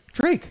 someday. what?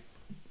 Drake.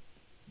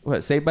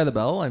 What? Saved by the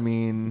Bell? I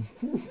mean,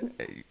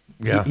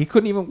 Yeah. he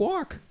couldn't even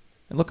walk,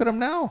 and look at him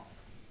now.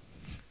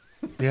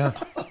 Yeah.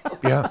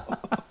 Yeah.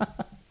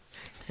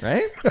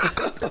 Right?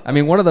 I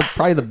mean,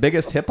 probably the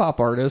biggest hip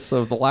hop artists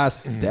of the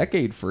last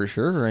decade for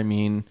sure. I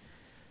mean,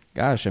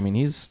 gosh,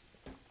 he's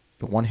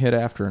one hit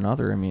after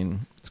another. I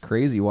mean, it's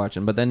crazy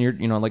watching. But then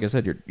like I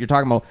said, you're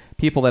talking about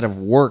people that have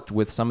worked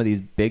with some of these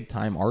big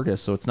time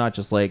artists. So it's not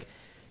just like,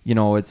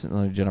 it's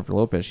like Jennifer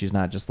Lopez. She's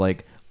not just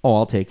like, oh,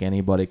 I'll take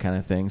anybody kind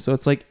of thing. So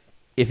it's like,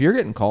 if you're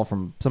getting called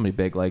from somebody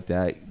big like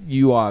that,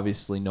 you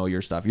obviously know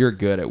your stuff. You're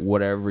good at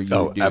whatever you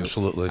do.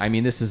 Absolutely. I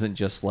mean, this isn't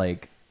just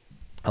like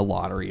a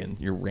lottery and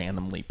you're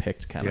randomly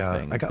picked kind of Yeah.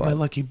 thing. I got but- my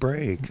lucky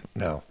break.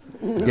 No.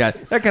 Yeah,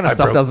 that kind of I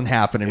stuff broke- doesn't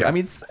happen. Yeah. I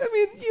mean,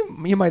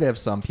 you might have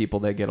some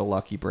people that get a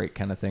lucky break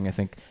kind of thing. I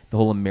think the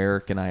whole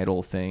American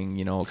Idol thing,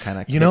 kind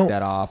of kicked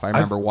that off. I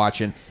remember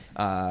watching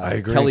I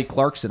agree. Kelly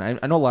Clarkson.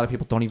 I know a lot of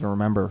people don't even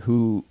remember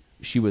who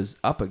she was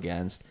up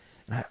against.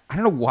 And I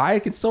don't know why I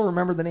can still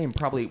remember the name.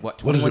 Probably,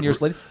 21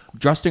 years later?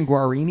 Justin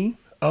Guarini?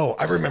 Oh,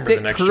 I remember Thick,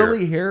 the next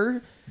curly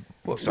year.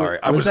 hair? Sorry,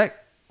 Was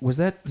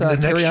that The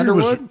next Carrie year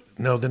Underwood?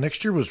 the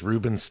next year was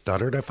Ruben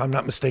Studdard, if I'm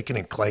not mistaken,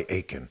 and Clay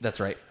Aiken. That's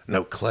right.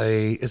 No,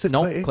 Clay. Is it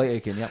No, Clay? Clay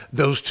Aiken, yep.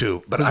 Those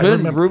two. But I Didn't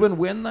remember Ruben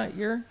win that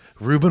year?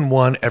 Ruben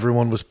won.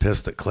 Everyone was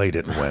pissed that Clay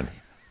didn't win.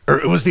 Or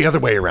it was the other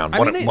way around.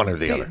 One or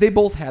the other. They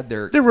both had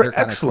their. They were their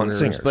kind of excellent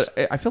careers, singers.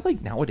 but I feel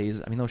like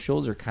nowadays, those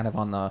shows are kind of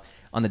on the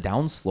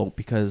downslope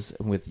because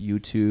with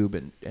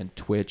YouTube and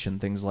Twitch and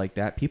things like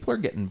that, people are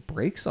getting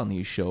breaks on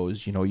these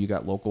shows. You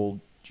got local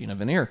Gina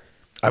Veneer.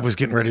 I was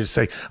getting ready to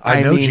say,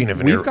 I know Gina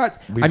Veneer. We've got.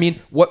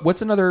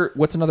 What's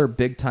another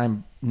big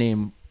time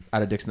name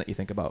out of Dixon that you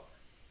think about?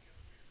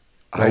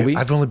 Roby?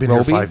 I've only been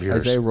here 5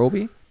 years. Isaiah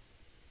Roby.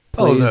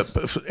 Oh, the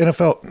Plays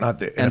NFL, not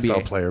the NFL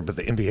NBA. player, but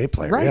the NBA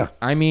player. Right. Yeah.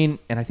 And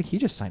I think he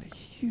just signed a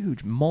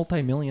huge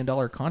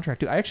multi-million-dollar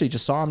contract. I actually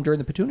just saw him during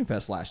the Petuni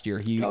Fest last year.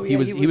 He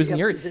was in the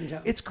area. he's in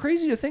town. It's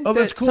crazy to think Oh,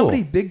 that's that cool.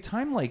 somebody big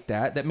time like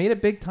that made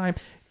it big time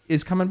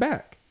is coming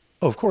back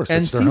Oh, of course.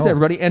 and it's their sees home.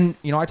 everybody. And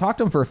I talked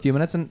to him for a few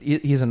minutes, and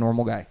he's a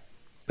normal guy.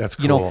 That's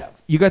cool.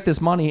 You got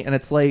this money, and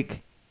it's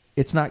like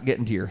it's not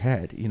getting to your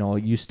head.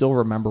 You still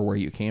remember where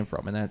you came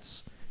from, and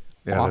that's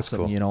that's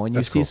awesome. cool. And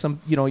That's you see cool.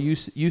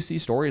 some, you see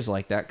stories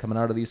like that coming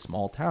out of these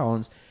small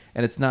towns,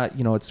 and it's not,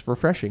 it's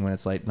refreshing when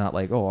it's like not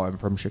like, oh, I'm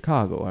from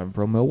Chicago, I'm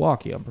from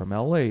Milwaukee, I'm from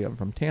LA, I'm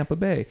from Tampa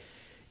Bay.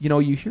 You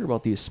hear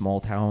about these small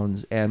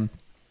towns, and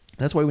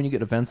that's why when you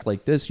get events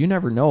like this, you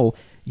never know.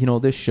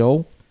 This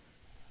show,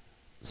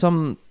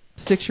 some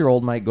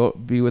 6-year-old might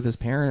be with his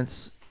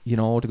parents, to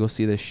go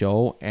see this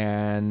show,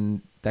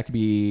 and that could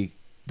be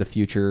the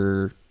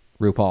future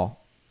RuPaul.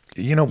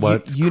 You know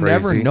what? You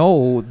never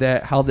know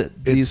how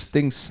these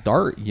things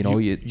start.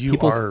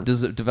 People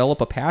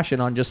develop a passion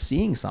on just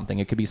seeing something.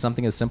 It could be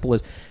something as simple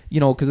as,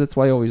 because that's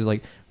why I always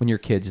like when you're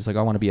kids, it's like,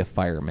 I want to be a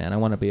fireman. I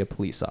want to be a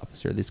police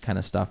officer, this kind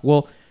of stuff.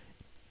 Well,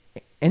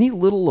 any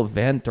little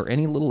event or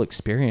any little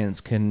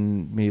experience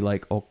can be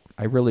like, oh,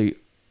 I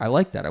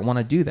like that. I want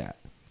to do that.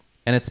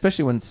 And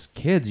especially when it's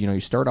kids, you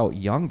start out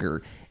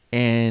younger,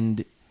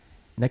 and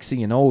next thing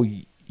you know,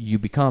 you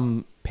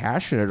become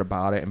passionate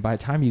about it, and by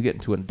the time you get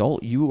into an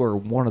adult, you are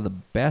one of the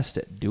best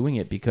at doing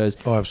it because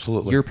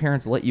absolutely, your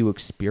parents let you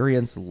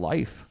experience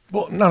life.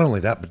 Well, not only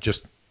that, but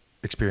just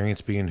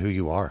experience being who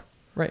you are.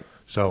 Right.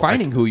 So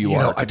finding who you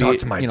are. I talk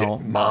to my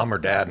mom or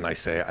dad, and I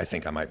say, I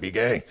think I might be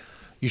gay.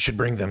 You should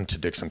bring them to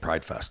Dixon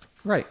Pride Fest.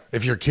 Right.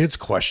 If your kid's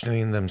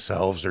questioning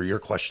themselves or you're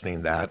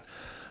questioning that,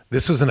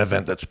 this is an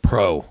event that's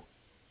pro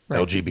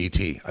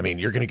LGBT. I mean,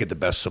 you're going to get the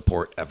best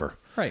support ever.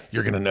 Right.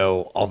 You're going to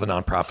know all the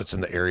nonprofits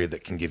in the area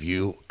that can give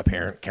you a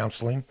parent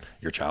counseling,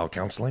 your child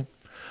counseling.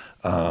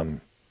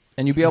 And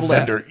you'll be able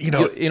to,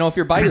 if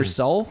you're by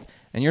yourself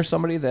and you're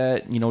somebody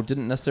that,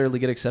 didn't necessarily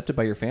get accepted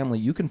by your family,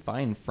 you can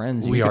find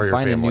friends. You can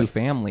find a new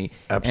family.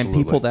 Absolutely.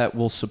 And people that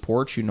will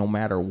support you no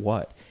matter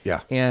what.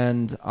 Yeah.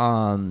 And,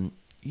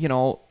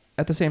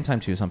 at the same time,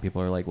 too, some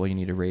people are like, well, you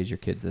need to raise your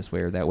kids this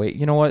way or that way.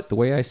 You know what? The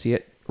way I see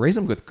it, raise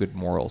them with good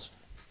morals.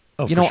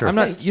 Oh, for sure. I'm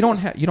not. You don't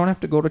have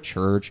to go to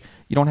church.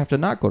 You don't have to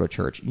not go to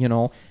church.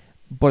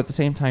 But at the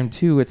same time,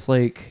 too, it's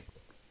like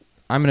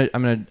I'm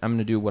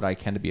gonna do what I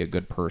can to be a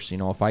good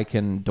person. If I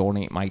can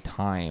donate my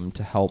time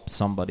to help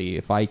somebody,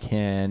 if I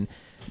can,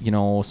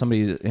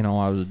 somebody's.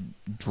 I was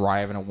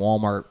driving to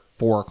Walmart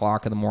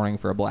 4:00 in the morning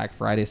for a Black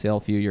Friday sale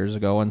a few years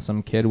ago, and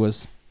some kid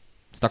was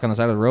stuck on the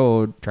side of the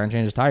road trying to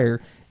change his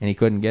tire, and he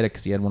couldn't get it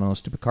because he had one of those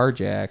stupid car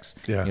jacks.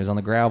 Yeah. He was on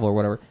the gravel or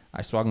whatever.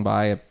 I swung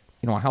by,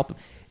 I helped him.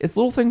 It's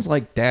little things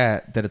like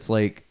that it's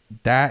like,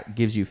 that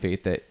gives you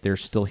faith that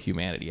there's still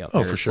humanity out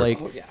there. Oh, for it's sure.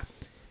 Like, Oh, yeah.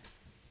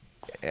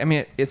 I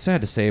mean, it's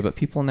sad to say, but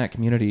people in that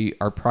community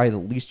are probably the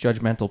least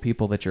judgmental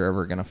people that you're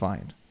ever going to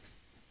find.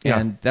 Yeah.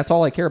 And that's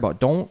all I care about.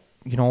 Don't,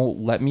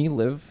 let me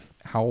live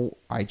how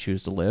I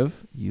choose to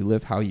live. You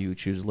live how you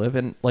choose to live.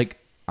 And like,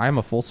 I'm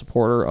a full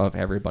supporter of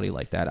everybody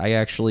like that. I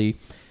actually,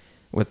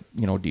 with,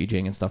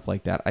 DJing and stuff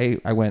like that,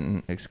 I went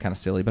and, it's kind of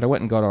silly, but I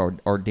went and got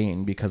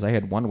ordained because I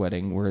had one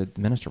wedding where the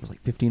minister was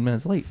like 15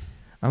 minutes late.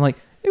 I'm like,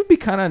 it would be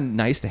kind of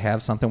nice to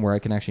have something where I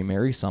can actually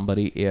marry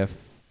somebody if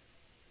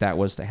that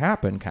was to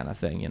happen, kind of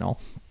thing,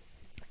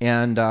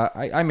 And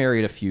I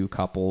married a few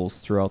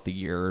couples throughout the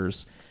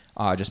years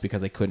just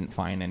because I couldn't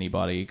find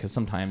anybody. Because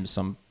sometimes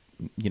some,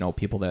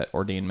 people that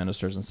ordain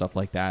ministers and stuff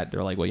like that,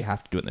 they're like, well, you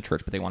have to do it in the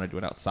church, but they want to do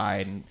it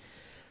outside. And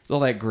all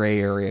that gray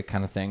area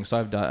kind of thing.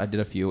 So I did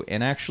a few.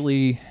 And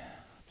actually,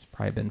 it's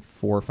probably been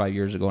 4 or 5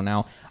 years ago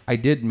now, I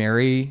did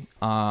marry...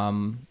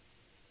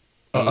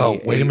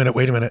 wait a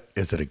minute.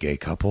 Is it a gay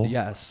couple?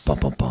 Yes. Bum,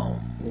 bum, bum.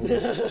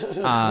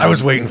 I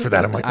was waiting for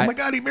that. I'm like, oh my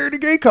God, he married a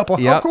gay couple.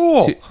 How Yep,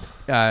 cool.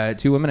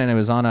 Two women, and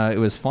it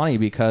was funny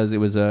because I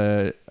was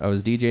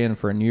DJing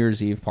for a New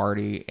Year's Eve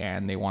party,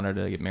 and they wanted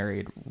to get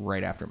married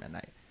right after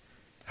midnight.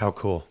 How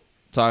cool.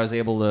 So I was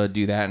able to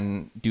do that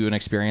and do an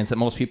experience that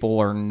most people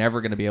are never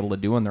going to be able to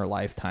do in their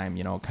lifetime,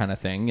 kind of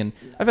thing. And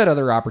I've had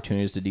other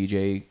opportunities to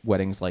DJ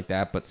weddings like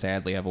that, but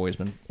sadly I've always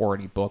been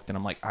already booked, and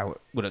I'm like, I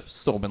would have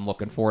so been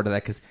looking forward to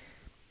that because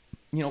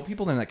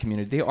people in that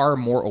community, they are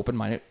more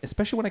open-minded,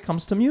 especially when it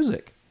comes to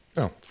music.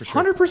 Oh, for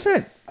sure.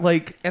 100%.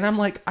 Like, and I'm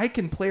like, I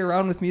can play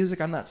around with music.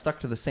 I'm not stuck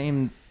to the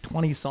same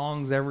 20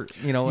 songs every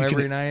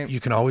night. You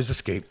can always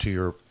escape to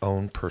your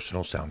own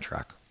personal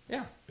soundtrack.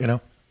 Yeah.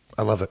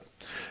 I love it.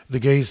 The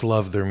gays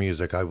love their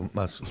music. I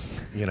must,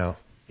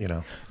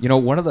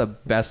 One of the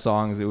best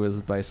songs, it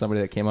was by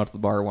somebody that came out to the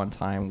bar one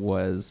time,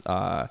 was,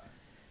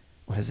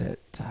 what is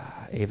it?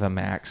 Ava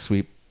Max,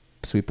 Sweet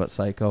But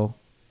Psycho.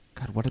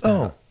 God, what did that?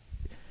 Oh.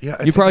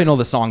 Yeah, you probably know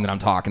the song that I'm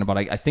talking about.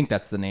 I think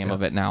that's the name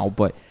of it now.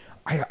 But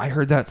I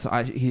heard that. So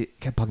he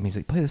kept bugging me. He's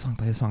like, play this song.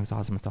 It's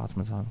awesome. It's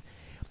awesome.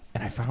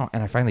 And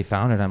I finally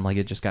found it. I'm like,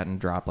 it just gotten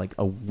dropped like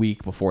a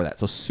week before that.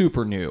 So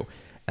super new.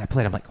 And I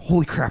played. I'm like,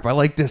 holy crap, I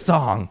like this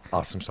song.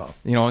 Awesome song.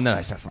 And then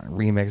I started finding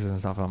remixes and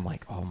stuff. And I'm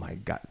like, oh my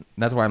God.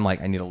 That's why I'm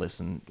like, I need to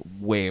listen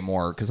way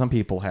more. Because some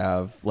people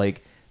have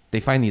like,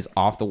 they find these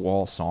off the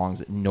wall songs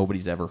that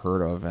nobody's ever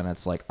heard of. And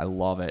it's like, I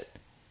love it.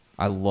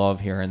 I love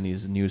hearing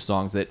these new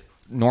songs that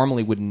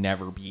normally would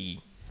never be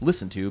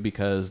listened to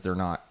because they're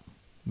not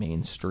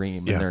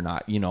mainstream and they're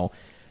not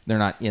they're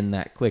not in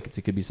that clique.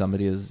 It could be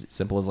somebody as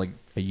simple as like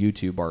a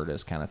YouTube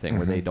artist kind of thing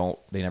where they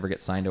never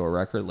get signed to a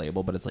record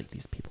label, but it's like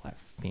these people have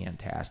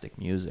fantastic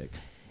music,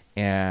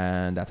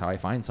 and that's how I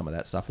find some of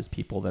that stuff is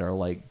people that are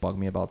like bug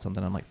me about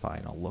something. I'm like,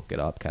 fine, I'll look it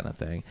up kind of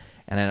thing,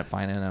 and I end up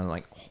finding it and I'm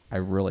like, oh, I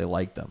really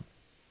like them.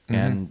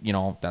 And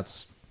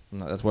that's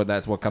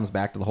what comes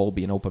back to the whole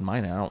being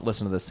open-minded. I don't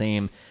listen to the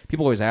same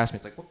people. Always ask me,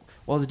 it's like,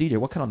 well, as a DJ,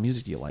 what kind of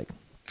music do you like?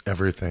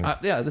 Everything.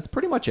 Yeah, that's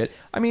pretty much it.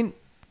 I mean,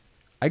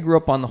 I grew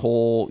up on the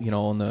whole,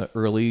 in the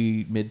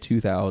early mid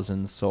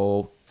 2000s,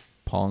 so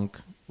punk,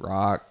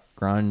 rock,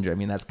 grunge. I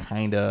mean, that's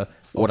kind of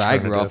what I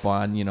grew up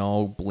on.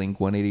 Blink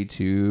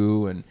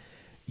 182 and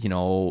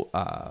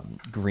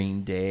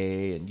Green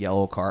Day and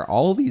Yellow Car,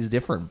 all these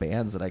different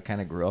bands that I kind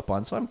of grew up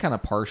on. So I'm kind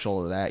of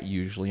partial to that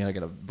usually. I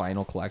got a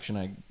vinyl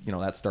collection.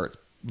 That starts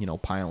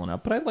piling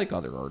up. But I like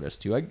other artists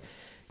too.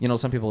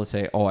 Some people would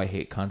say, "Oh, I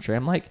hate country."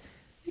 I'm like,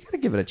 you gotta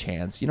give it a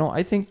chance.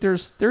 I think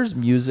there's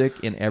music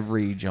in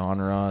every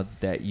genre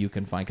that you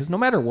can find. Because no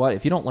matter what,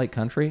 if you don't like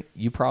country,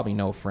 you probably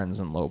know Friends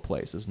in Low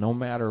Places. No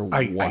matter what.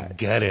 I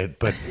get it,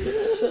 but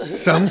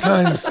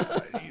sometimes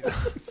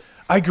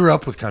I grew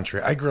up with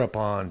country. I grew up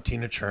on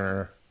Tina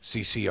Turner,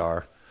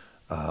 CCR,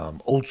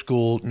 old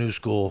school, new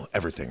school,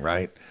 everything,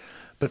 right?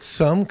 But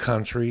some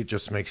country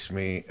just makes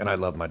me, and I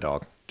love my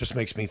dog, just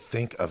makes me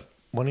think of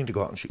wanting to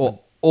go out and shoot.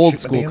 Old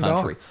school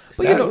country.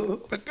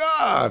 But but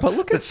God.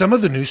 But some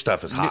of the new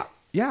stuff is hot.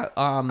 Yeah.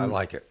 I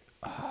like it.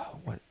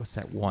 What's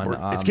that one?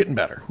 It's getting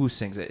better. Who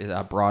sings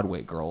it?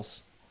 Broadway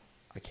Girls.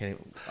 I can't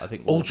even, I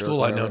think old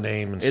school. I know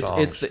name and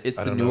songs.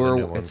 It's the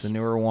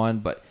newer one.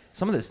 But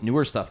some of this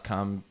newer stuff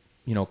coming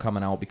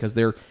out because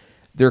they're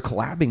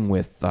collabing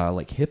with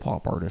like hip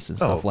hop artists and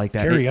stuff like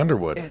that. Carrie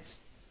Underwood.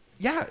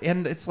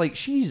 And it's like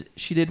she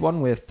did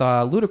one with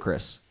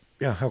Ludacris.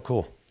 Yeah, how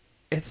cool.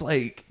 It's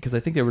like, because I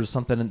think there was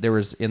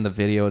in the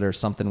video, there's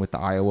something with the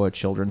Iowa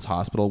Children's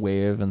Hospital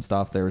wave and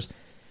stuff.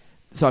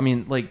 So I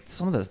mean, like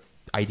some of the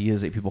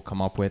ideas that people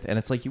come up with, and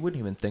it's like you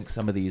wouldn't even think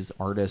some of these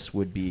artists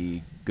would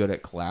be good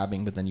at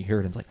collabing, but then you hear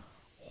it and it's like,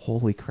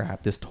 holy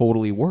crap, this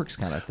totally works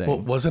kind of thing. Well,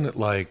 wasn't it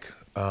like,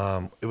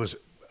 it was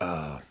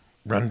Run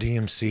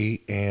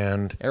DMC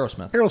and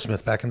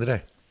Aerosmith back in the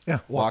day. Yeah.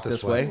 Walk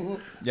This Way.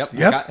 Yep.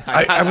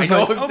 I was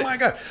like, oh my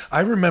God. I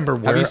remember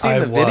where I was.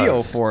 Have you seen the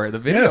video for it? The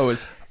video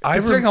is,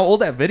 considering how old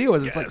that video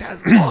is, it's like,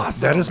 that's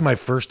awesome. That is my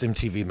first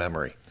MTV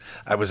memory.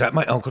 I was at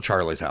my Uncle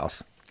Charlie's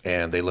house,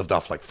 and they lived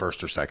off like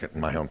first or second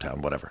in my hometown,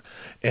 whatever.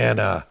 And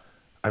I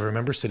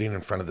remember sitting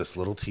in front of this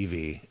little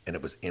TV, and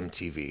it was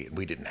MTV, and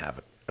we didn't have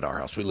it at our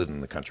house. We lived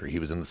in the country. He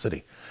was in the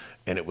city.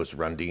 And it was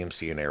Run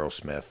DMC and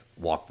Aerosmith,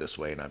 Walk This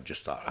Way. And I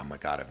just thought, oh my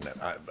God,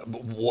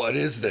 what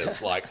is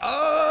this? Like,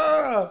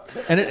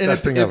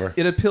 best thing ever.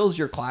 It appeals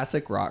your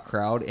classic rock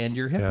crowd and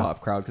your hip hop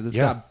crowd because it's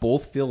got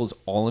both feels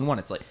all in one.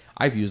 It's like,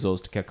 I've used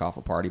those to kick off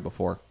a party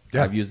before.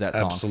 Yeah, I've used that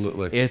song.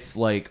 Absolutely. It's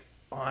like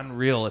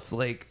unreal. It's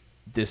like,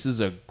 this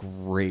is a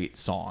great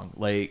song.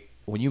 Like,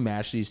 when you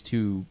match these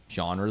two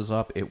genres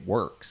up, it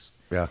works.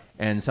 Yeah.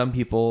 And some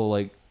people,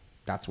 like,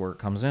 that's where it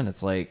comes in.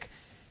 It's like,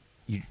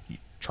 you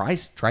try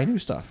new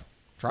stuff.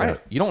 Try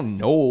it. You don't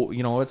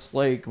know, it's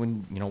like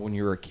when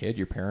you're a kid,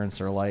 your parents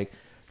are like,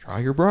 try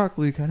your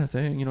broccoli kind of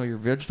thing, your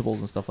vegetables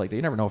and stuff like that.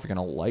 You never know if you're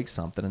going to like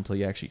something until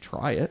you actually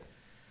try it.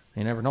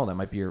 You never know. That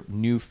might be your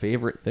new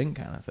favorite thing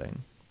kind of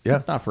thing. Yeah.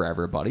 It's not for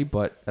everybody,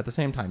 but at the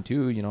same time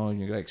too, you got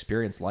to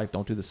experience life.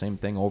 Don't do the same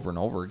thing over and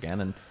over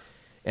again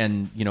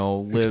and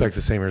live. Expect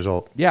the same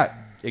result. Yeah,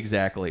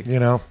 exactly.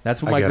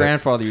 That's what my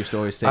grandfather used to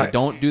always say.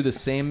 Don't do the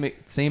same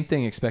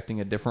thing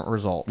expecting a different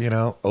result.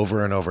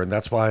 Over and over. And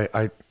that's why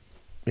I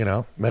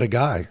met a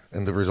guy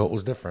and the result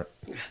was different.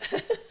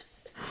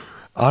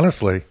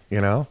 Honestly,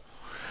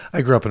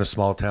 I grew up in a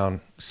small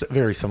town,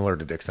 very similar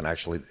to Dixon,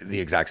 actually, the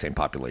exact same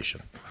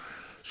population.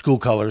 School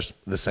colors,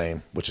 the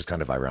same, which is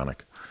kind of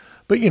ironic.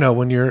 But,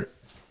 when you're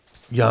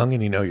young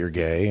and you're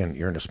gay and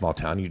you're in a small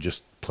town, you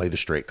just play the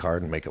straight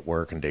card and make it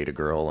work and date a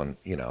girl and,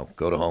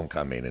 go to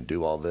homecoming and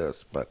do all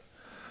this. But,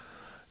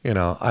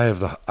 I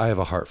have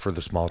a heart for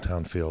the small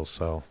town feel.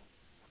 So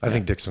I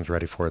think Dixon's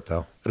ready for it,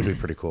 though. It'll be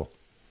pretty cool.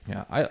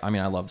 Yeah, I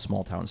mean, I love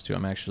small towns, too.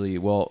 I'm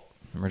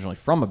originally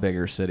from a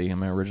bigger city.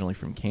 I'm originally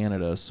from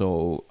Canada,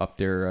 so up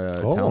there,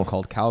 a town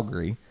called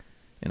Calgary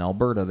in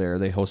Alberta there,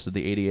 they hosted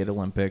the 88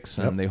 Olympics,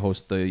 and they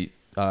host the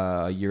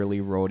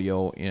yearly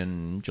rodeo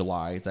in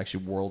July. It's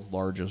actually world's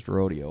largest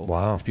rodeo.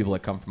 Wow. There's people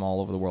that come from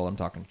all over the world. I'm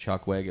talking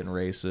chuck wagon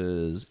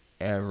races,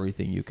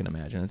 everything you can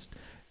imagine.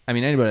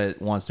 Anybody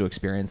that wants to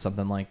experience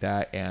something like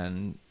that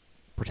and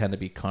pretend to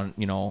be,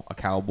 a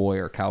cowboy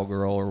or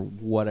cowgirl or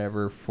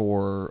whatever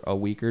for a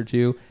week or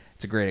two,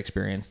 it's a great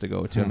experience to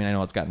go to. I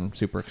know it's gotten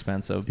super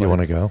expensive. But you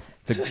want to go?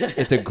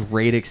 It's a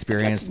great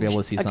experience to be able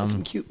to see I got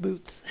some cute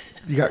boots.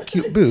 You got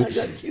cute boots?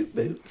 I got cute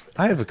boots.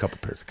 I have a couple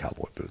pairs of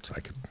cowboy boots.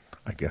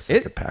 I guess I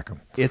could pack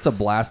them. It's a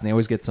blast, and they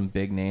always get some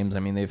big names.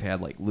 They've had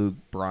like Luke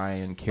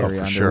Bryan, Carrie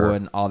Underwood,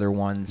 and other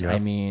ones.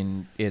 Yep.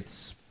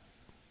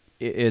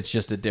 It's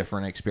just a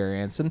different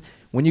experience. And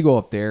when you go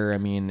up there,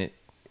 the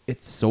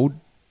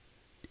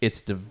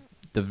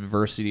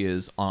diversity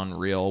is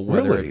unreal.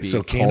 Whether it be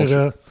so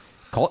Canada,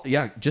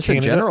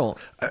 in general.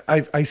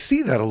 I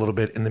see that a little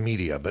bit in the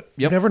media, but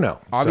you never know.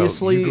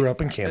 Obviously, so you grew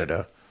up in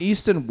Canada.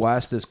 East and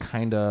West is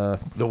kind of...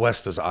 The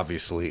West is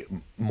obviously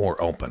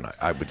more open,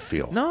 I would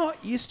feel. No,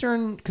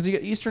 Eastern, because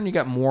you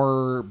got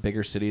more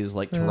bigger cities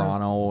like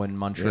Toronto and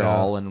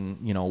Montreal and,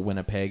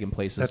 Winnipeg and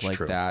places like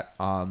that.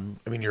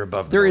 You're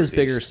above the There is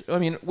Northeast.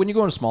 bigger... when you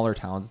go into smaller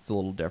towns, it's a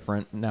little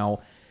different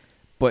now.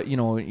 But, you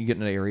get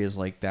into areas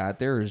like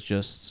that,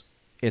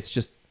 it's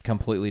just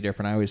completely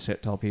different. I always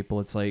tell people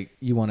it's like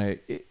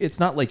it's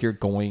not like you're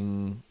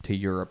going to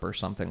Europe or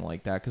something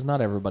like that, because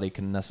not everybody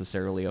can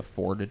necessarily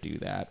afford to do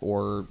that,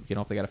 or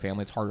if they got a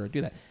family, it's harder to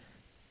do that.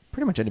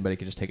 Pretty much anybody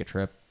could just take a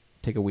trip,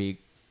 take a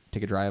week,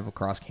 take a drive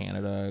across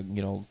Canada,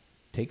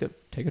 take a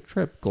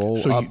trip, go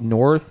up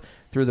north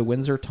through the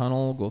Windsor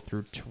Tunnel, go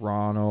through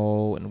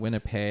Toronto and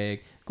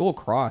Winnipeg, go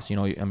across.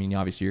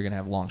 Obviously you're gonna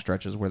have long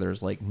stretches where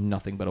there's like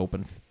nothing but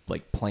open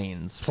like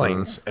plains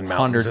and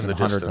mountains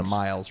hundreds of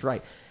miles,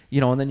 right?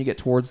 And then you get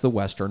towards the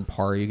western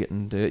part, you get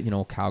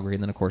into, Calgary,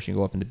 and then, of course, you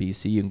go up into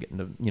BC, you can get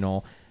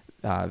into,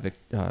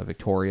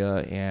 Victoria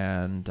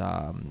and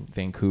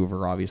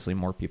Vancouver. Obviously,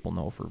 more people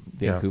know for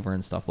Vancouver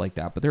and stuff like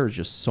that. But there is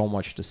just so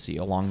much to see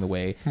along the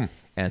way. And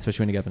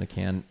especially when you get up into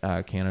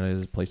Canada,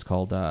 there's a place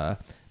called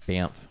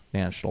Banff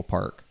National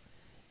Park.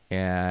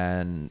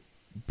 And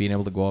being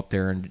able to go up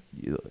there, and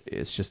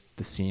it's just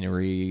the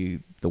scenery,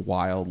 the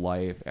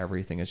wildlife,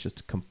 everything. It's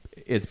just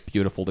it's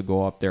beautiful to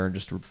go up there and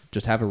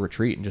just have a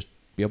retreat and just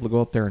be able to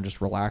go up there and just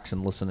relax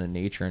and listen to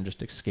nature and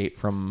just escape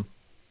from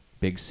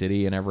big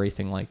city and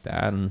everything like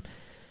that. And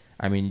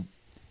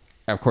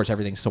of course,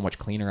 everything's so much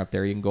cleaner up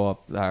there. You can go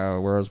up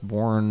where I was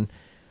born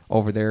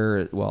over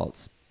there. Well,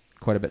 it's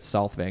quite a bit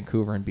south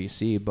Vancouver in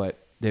BC, but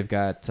they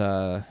got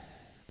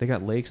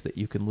lakes that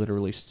you can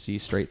literally see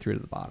straight through to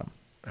the bottom.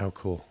 How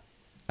cool.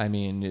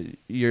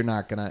 You're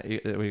not gonna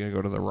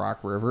go to the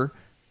Rock River.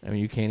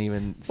 You can't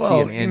even see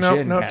an inch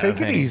in. No, take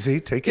it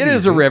easy. Take it easy. It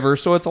is a river,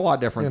 so it's a lot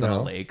different than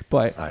a lake.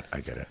 But I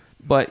get it.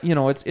 But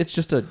it's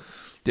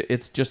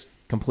just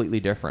completely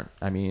different.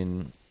 If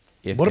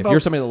you're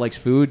somebody that likes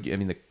food,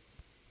 the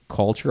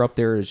culture up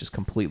there is just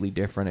completely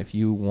different. If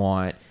you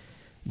want,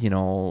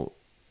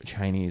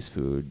 Chinese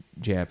food,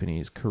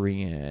 Japanese,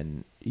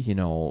 Korean,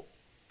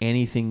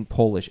 anything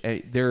Polish.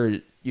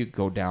 There, you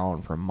go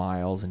down for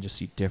miles and just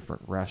see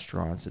different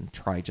restaurants and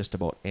try just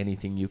about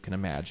anything you can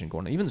imagine.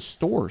 Going to even the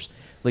stores,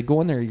 like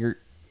going there, you're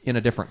in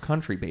a different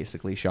country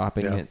basically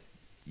shopping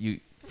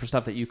it, for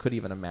stuff that you could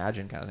even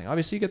imagine, kind of thing.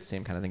 Obviously, you get the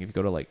same kind of thing if you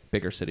go to like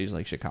bigger cities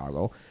like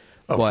Chicago.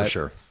 Oh, but for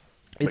sure.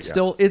 It's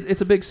still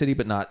it's a big city,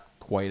 but not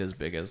quite as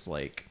big as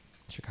like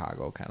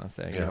Chicago kind of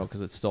thing, you know,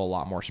 because it's still a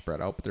lot more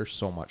spread out. But there's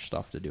so much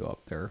stuff to do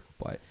up there.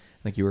 But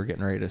I think you were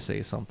getting ready to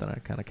say something. I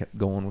kind of kept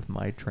going with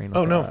my train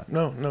of thought.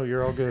 No,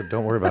 you're all good.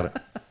 Don't worry about it.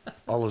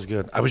 All is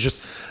good. I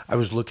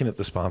was looking at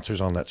the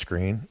sponsors on that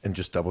screen and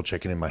just double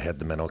checking in my head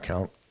the mental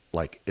count.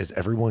 Like, is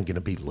everyone going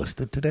to be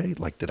listed today?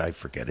 Like, did I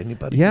forget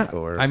anybody? Yeah.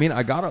 Or... I mean,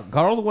 I got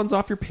all the ones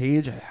off your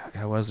page.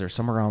 I was there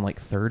somewhere around like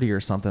 30 or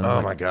something. Oh,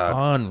 like, my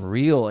God.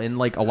 Unreal. And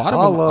like a lot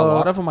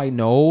of them I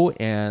know,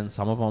 and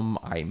some of them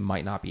I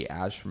might not be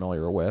as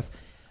familiar with.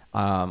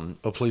 Oh,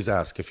 please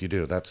ask if you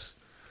do. That's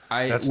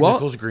well,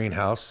 Nichols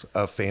Greenhouse,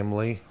 a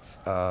family.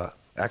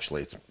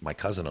 Actually, it's my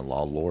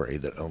cousin-in-law, Lori,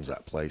 that owns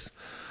that place.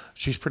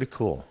 She's pretty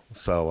cool.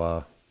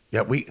 So,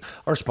 yeah,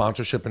 our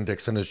sponsorship in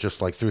Dixon is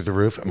just like through the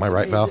roof. Am I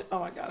right, Val? Oh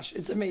my gosh,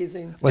 it's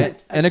amazing.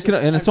 Like,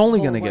 it's only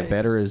going to get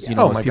better as you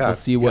know, as people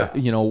see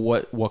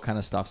what what kind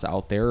of stuff's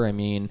out there. I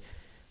mean,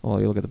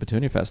 well, you look at the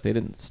Petunia Fest; they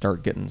didn't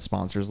start getting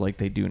sponsors like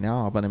they do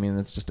now, but I mean,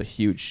 it's just a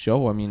huge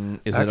show. I mean,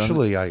 it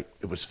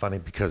was funny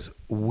because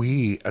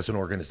we, as an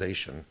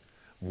organization,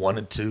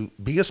 wanted to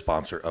be a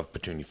sponsor of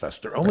Petunia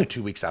Fest. They're only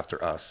 2 weeks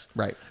after us.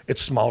 Right.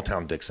 It's small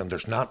town Dixon.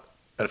 There's not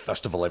a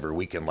festival every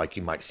weekend like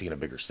you might see in a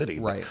bigger city.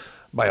 Right.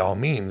 By all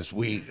means,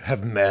 we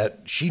have met.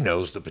 She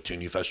knows the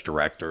Petunia Fest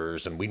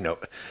directors, and we know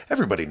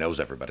everybody knows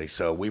everybody.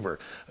 So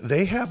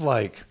they have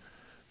like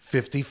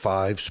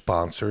 55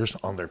 sponsors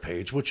on their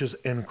page, which is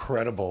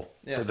incredible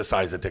for the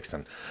size of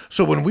Dixon.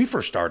 So when we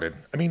first started,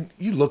 I mean,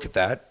 you look at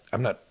that.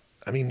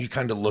 You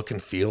kind of look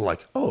and feel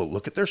like, oh,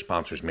 look at their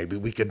sponsors. Maybe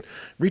we could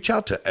reach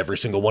out to every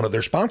single one of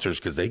their sponsors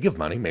because they give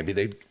money.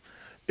 Maybe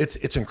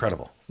it's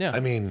incredible. Yeah. I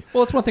mean,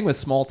 well, it's one thing with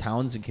small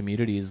towns and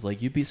communities.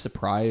 Like, you'd be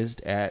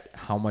surprised at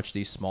how much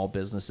these small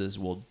businesses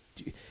will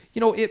do. You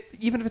know,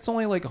 even if it's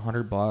only like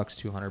 $100,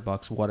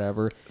 $200,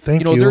 whatever.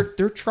 Thank you.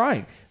 They're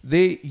trying.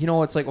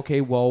 It's like, okay,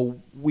 well,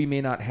 we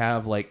may not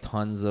have like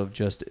tons of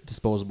just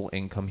disposable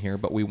income here,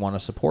 but we want to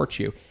support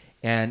you.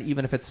 And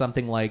even if it's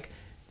something like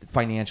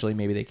financially,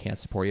 maybe they can't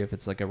support you. If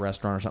it's like a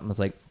restaurant or something, that's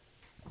like,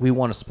 we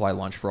want to supply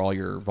lunch for all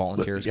your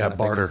volunteers, kind of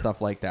thing, and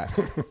stuff like that.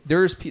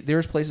 There's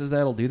places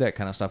that'll do that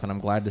kind of stuff, and I'm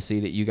glad to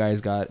see that you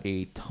guys got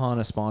a ton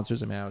of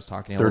sponsors. I mean, I was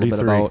talking a little bit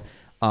about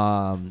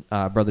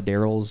Brother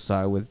Daryl's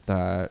with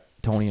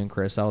Tony and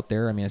Chris out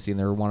there. I mean, I see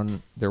they're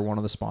one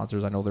of the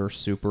sponsors. I know they're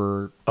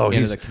super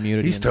into the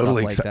community. He's and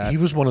totally stuff like that. He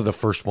was one of the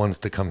first ones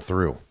to come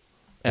through,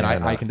 and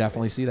I can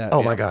definitely see that.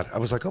 Oh my God, I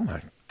was like, oh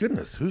my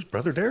goodness, who's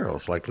Brother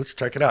Daryl's? Like, let's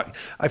check it out.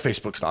 I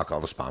Facebook stalk all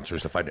the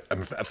sponsors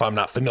if I'm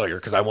not familiar,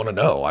 because I want to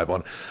know. I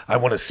want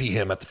to see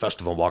him at the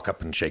festival, walk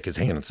up and shake his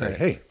hand and say,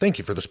 hey, thank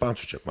you for the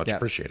sponsorship, much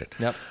appreciated.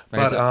 Yep.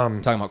 But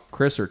talking about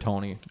Chris or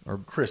Tony or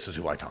Chris is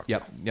who I talk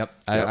to. Yep.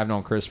 I've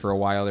known Chris for a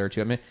while there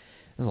too. I mean,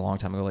 it was a long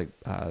time ago. Like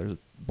there's a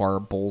bar,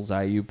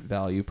 Bullseye. You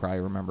probably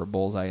remember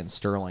Bullseye in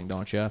Sterling,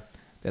 don't you?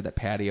 They had that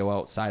patio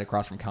outside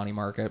across from County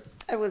Market.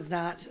 I was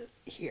not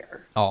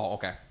here. Oh,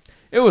 okay.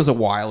 It was a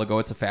while ago.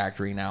 It's a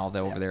factory now,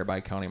 over there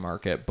by County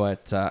Market.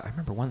 But I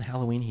remember one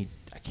Halloween,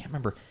 I can't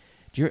remember.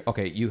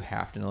 You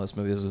have to know this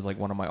movie. This was like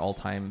one of my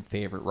all-time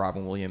favorite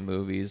Robin Williams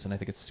movies, and I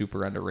think it's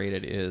super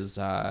underrated, is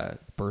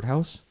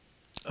Birdhouse.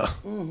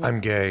 I'm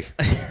gay.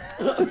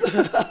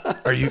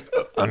 Are you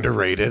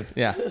underrated?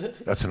 Yeah.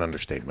 That's an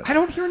understatement. I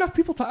don't hear enough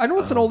people talk. I know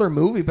it's an older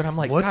movie, but I'm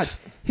like, God,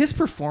 his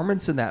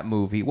performance in that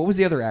movie. What was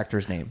the other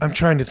actor's name? I'm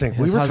trying to think.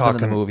 We were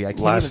talking movie.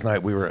 last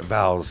night. We were at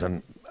Val's,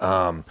 and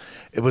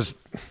that was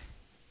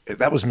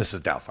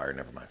Mrs. Doubtfire.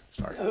 Never mind.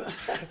 Sorry.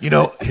 You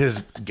know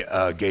his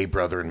gay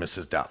brother and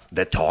Mrs. Doubtfire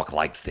that talk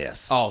like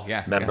this. Oh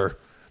yeah. Remember?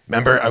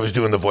 I was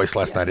doing the voice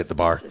last night at the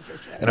bar,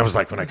 and I was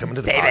like, when I come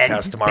into the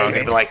podcast tomorrow, I'm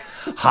gonna be like,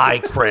 "Hi,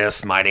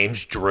 Chris. My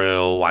name's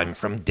Drew. I'm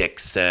from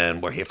Dixon.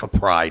 We're here for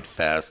Pride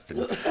Fest."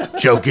 And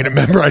joking.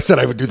 Remember, I said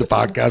I would do the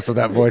podcast with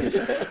that voice.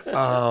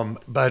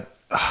 But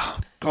oh,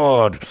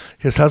 God,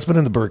 his husband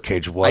in the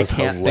birdcage was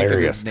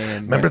hilarious.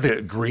 Remember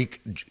the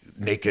Greek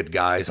naked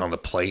guys on the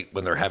plate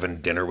when they're having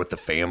dinner with the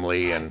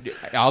family? And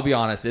I'll be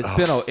honest,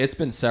 it's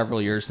been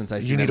several years since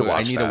I've seen that movie.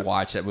 I need to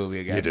watch that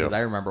movie again because I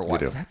remember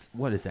watching.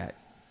 What is that?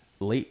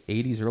 Late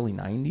 80s, early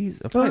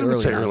 90s? I would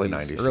say early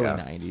 90s. Early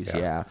 90s,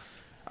 yeah.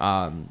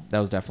 That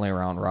was definitely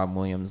around Robin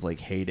Williams' like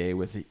heyday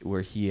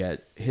where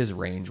his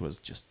range was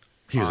just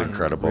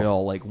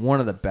incredible. Like one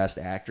of the best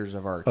actors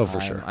of our time. Oh, for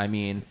sure. I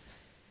mean,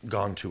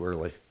 gone too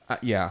early.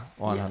 Yeah,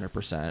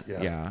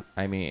 100%. Yeah.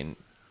 I mean,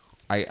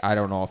 I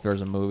don't know if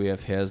there's a movie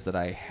of his that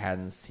I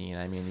hadn't seen.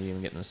 I mean,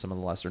 even getting to some of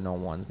the lesser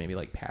known ones, maybe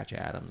like Patch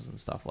Adams and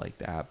stuff like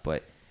that.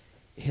 But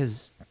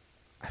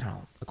I don't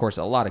know. Of course,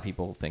 a lot of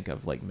people think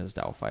of like Ms.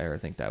 Doubtfire. I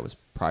think that was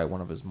probably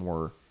one of his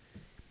more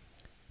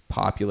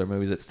popular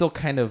movies. It's still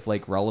kind of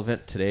like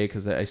relevant today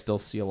because I still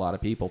see a lot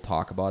of people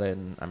talk about it,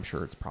 and I'm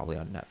sure it's probably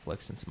on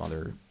Netflix and some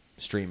other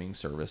streaming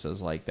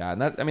services like that.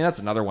 And that's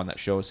another one that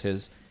shows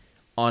his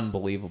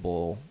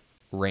unbelievable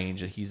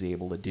range that he's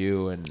able to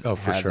do and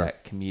have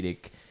that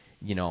comedic,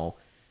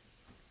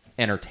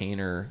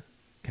 entertainer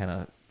kind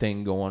of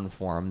thing going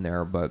for him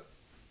there. But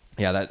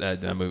yeah,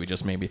 that movie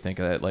just made me think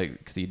of that, like,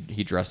 because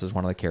he dresses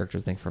one of the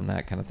characters, I think, from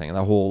that kind of thing.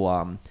 The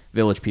whole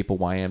Village People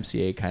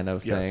YMCA kind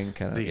of thing.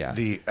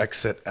 The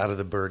exit out of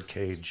the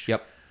birdcage.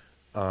 Yep.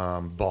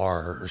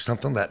 Bar or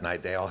something that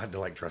night. They all had to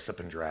like dress up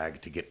in drag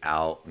to get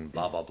out and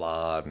blah blah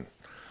blah. And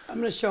I'm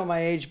going to show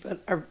my age,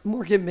 but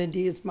Mork and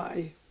Mindy is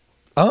my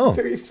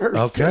very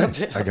first.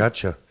 Okay, I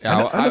gotcha.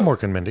 Yeah, I know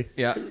Mork and Mindy.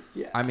 Yeah.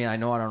 I mean, I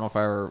don't know if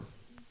I ever.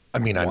 I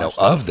mean, I know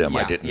of them. Yeah,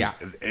 I didn't. Yeah.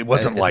 It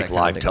wasn't like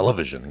live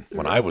television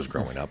when I was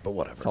growing up, but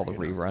whatever. It's all the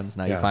reruns.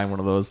 Now you find one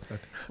of those.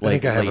 I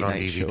think I have it on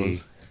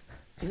DVD.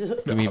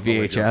 You mean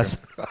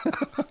VHS?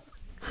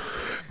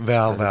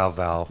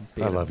 Val.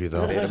 I love you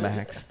though.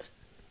 Betamax.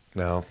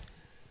 No.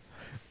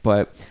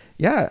 But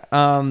yeah,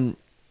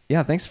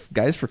 thanks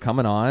guys for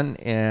coming on,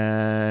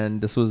 and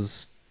this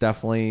was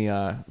definitely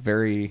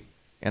very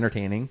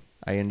entertaining.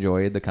 I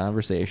enjoyed the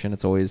conversation.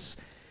 It's always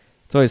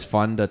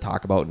fun to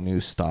talk about new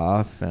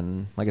stuff,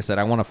 and like I said,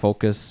 I want to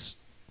focus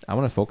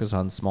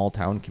on small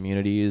town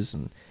communities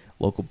and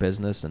local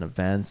business and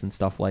events and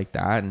stuff like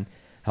that, and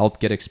help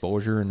get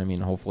exposure. And I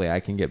mean, hopefully I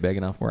can get big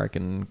enough where I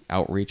can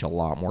outreach a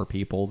lot more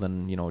people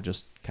than,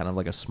 just kind of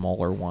like a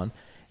smaller one.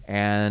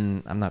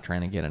 And I'm not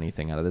trying to get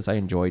anything out of this. I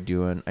enjoy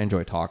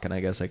talking, I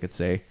guess I could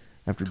say,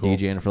 after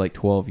DJing for like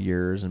 12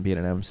 years and being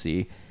an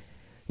MC.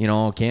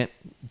 Can't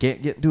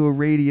get into a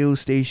radio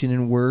station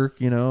and work,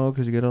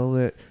 because you got all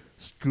that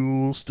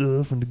school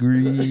stuff and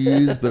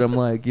degrees. But I'm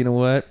like, you know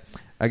what?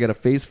 I got a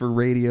face for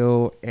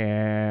radio,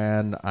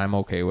 and I'm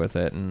okay with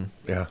it. And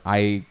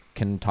I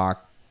can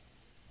talk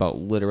about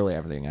literally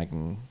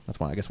everything. That's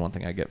one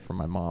thing I get from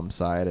my mom's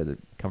side. I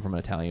come from an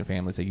Italian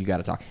family. It's like, you got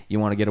to talk. You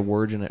want to get a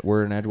word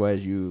in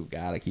edgewise, you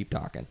got to keep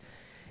talking.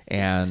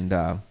 And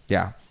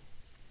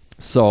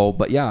so,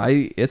 but yeah,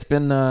 it's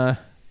been a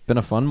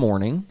fun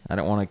morning. I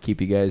don't want to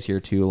keep you guys here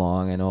too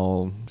long. I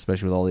know,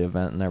 especially with all the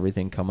event and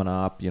everything coming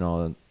up,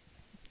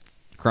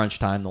 crunch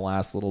time the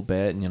last little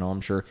bit, and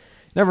I'm sure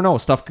you never know,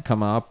 stuff could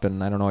come up.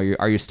 And I don't know,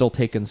 are you still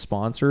taking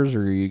sponsors,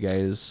 or are you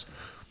guys?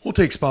 We'll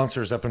take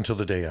sponsors up until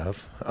the day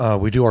of.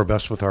 We do our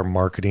best with our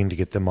marketing to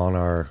get them on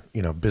our,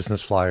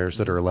 business flyers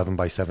that are 11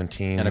 by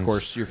 17. And of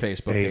course, your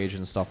Facebook page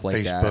and stuff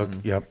like that.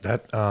 Facebook, yep.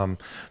 That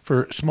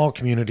for small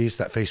communities,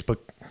 that Facebook,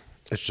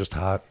 it's just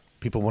hot.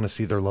 People want to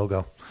see their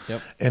logo.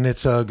 Yep. And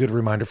it's a good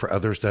reminder for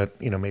others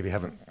that, maybe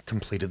haven't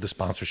completed the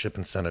sponsorship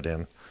and sent it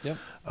in.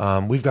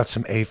 Yep. We've got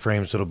some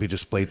A-frames that'll be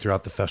displayed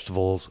throughout the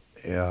festivals,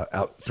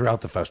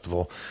 throughout the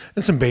festival,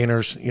 and some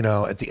banners,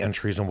 at the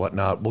entries and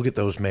whatnot. We'll get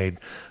those made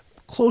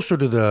closer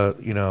to the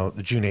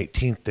the June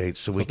 18th date,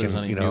 so we can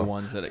new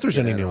ones that if there's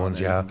any new ones,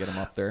 get them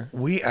up there.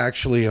 We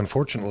actually,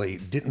 unfortunately,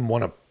 didn't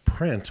want to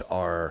print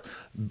our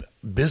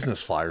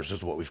business flyers,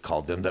 is what we've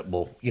called them, that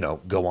will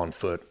go on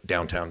foot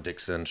downtown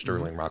Dixon,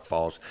 Sterling, Rock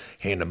Falls,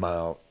 hand them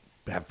out,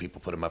 have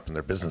people put them up in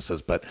their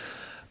businesses. But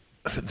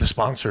the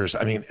sponsors,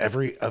 I mean,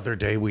 every other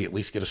day we at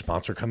least get a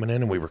sponsor coming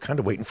in, and we were kind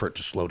of waiting for it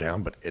to slow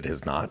down, but it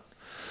has not.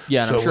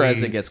 Yeah, and I'm sure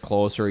as it gets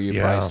closer, you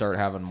probably start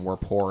having more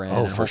pour in.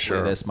 Oh, and for hopefully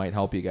sure. This might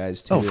help you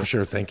guys too. Oh, for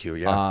sure. Thank you.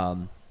 Yeah.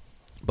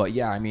 But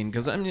yeah, I mean,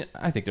 because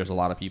I think there's a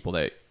lot of people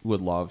that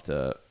would love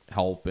to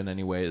help in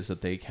any ways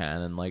that they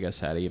can. And like I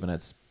said, even if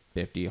it's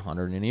 50,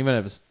 100, and even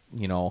if it's,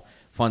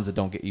 funds that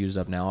don't get used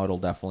up now, it'll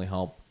definitely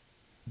help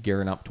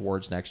gearing up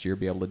towards next year,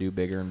 be able to do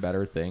bigger and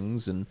better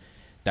things. And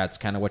that's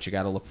kind of what you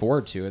got to look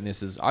forward to. And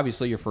this is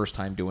obviously your first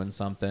time doing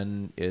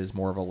something, is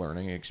more of a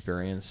learning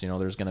experience.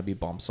 There's going to be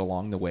bumps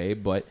along the way,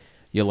 but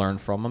you learn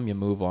from them, you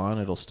move on.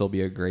 It'll still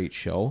be a great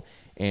show,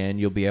 and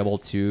you'll be able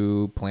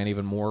to plan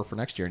even more for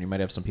next year. And you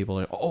might have some people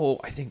that,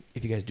 I think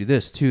if you guys do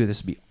this too,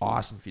 this would be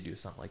awesome if you do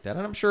something like that.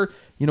 And I'm sure,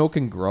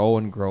 can grow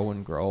and grow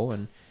and grow.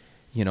 And,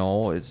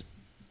 it's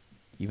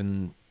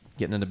even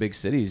getting into big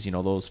cities,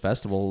 those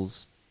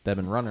festivals that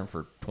have been running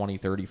for 20,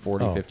 30,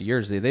 40, 50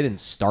 years, they didn't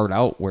start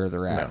out where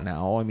they're at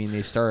now. I mean,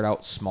 they started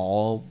out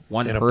small,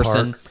 one in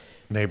person. A park.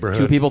 Neighborhood.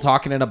 Two people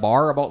talking in a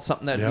bar about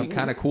something that'd be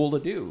kind of cool to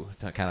do,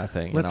 that kind of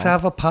thing. Let's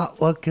have a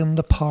potluck in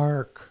the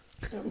park.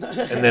 And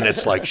then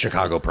it's like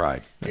Chicago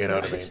Pride. You know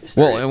what I mean?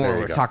 Well, and when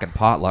we're talking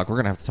potluck,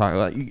 we're going to have to talk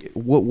about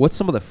what's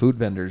some of the food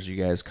vendors you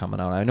guys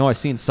coming out. I know I've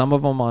seen some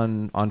of them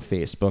on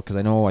Facebook, because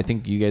I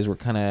think you guys were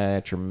kind of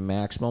at your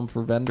maximum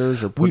for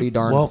vendors, or pretty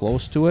darn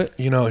close to it.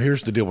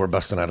 Here's the deal. We're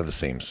busting out of the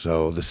seams.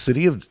 So the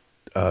city of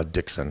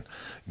Dixon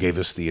gave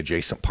us the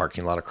adjacent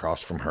parking lot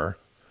across from her.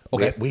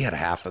 Okay. We had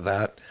half of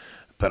that.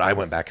 But I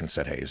went back and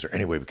said, hey, is there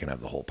any way we can have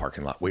the whole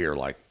parking lot? We are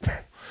like,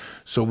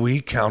 So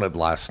we counted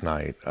last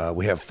night.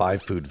 We have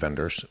 5 food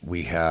vendors.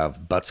 We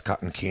have Butts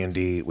Cotton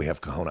Candy. We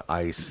have Kahuna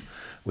Ice.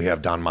 We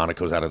have Don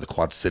Monaco's out of the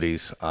Quad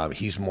Cities.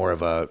 He's more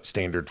of a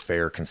standard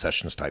fare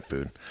concessions type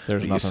food.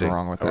 There's nothing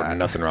wrong with that.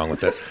 Nothing wrong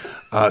with it.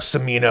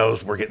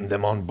 Seminos, we're getting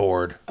them on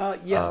board.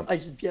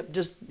 I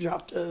just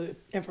dropped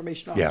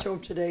information off to them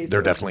today.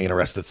 They're definitely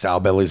interested.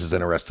 Sal Bellies is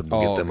interested.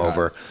 We'll get them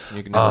over.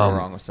 You can never go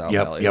wrong with Sal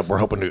Bellies. Yep, we're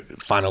hoping to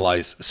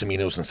finalize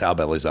Seminos and Sal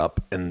Bellies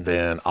up, and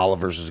then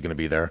Oliver's is going to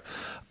be there.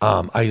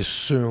 I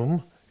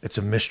assume it's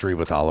a mystery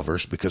with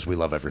Oliver's because we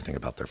love everything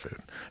about their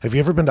food. Have you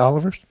ever been to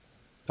Oliver's?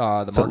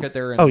 The market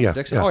there in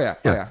Dixon? Yeah.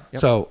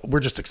 Yep. So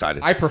we're just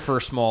excited. I prefer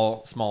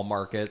small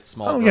markets,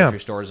 small grocery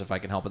stores if I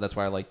can help it. That's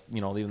why I like,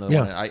 even though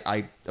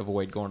I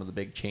avoid going to the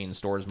big chain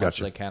stores as much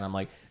as I can. I'm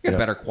like, you got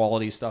better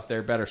quality stuff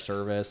there, better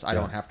service. I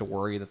don't have to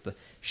worry that the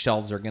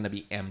shelves are going to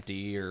be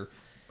empty or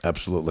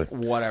absolutely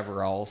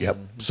whatever else. Yep.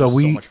 So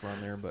so much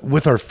fun there. But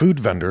with our food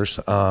vendors,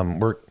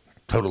 we're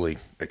totally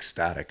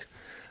ecstatic.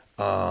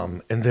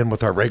 And then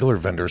with our regular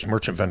vendors,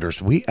 merchant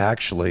vendors, we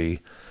actually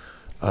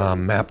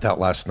mapped out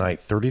last night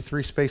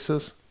 33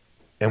 spaces,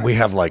 and we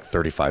have like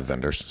 35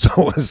 vendors.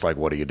 So it's like,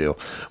 what do you do?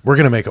 We're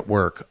going to make it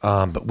work.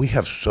 But we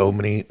have so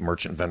many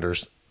merchant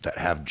vendors that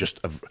have just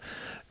a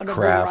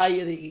craft.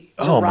 Variety.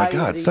 Oh my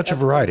God, such a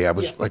variety. I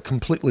was like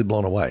completely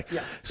blown away.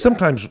 Yeah.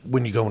 Sometimes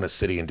when you go in a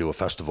city and do a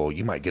festival,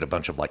 you might get a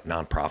bunch of like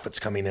nonprofits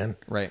coming in.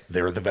 Right.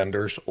 They're the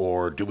vendors,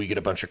 or do we get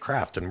a bunch of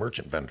craft and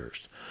merchant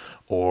vendors?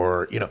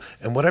 Or,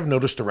 and what I've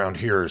noticed around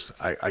here is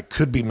I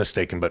could be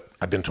mistaken, but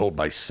I've been told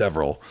by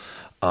several,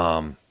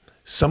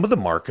 some of the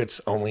markets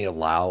only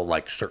allow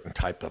like certain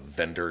type of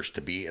vendors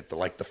to be at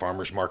the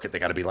farmer's market. They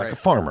got to be like a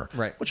farmer,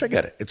 right? Which I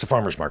get it. It's a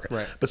farmer's market,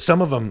 right? But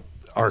some of them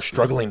are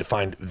struggling to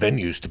find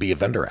venues to be a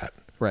vendor at,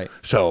 right?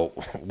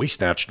 So we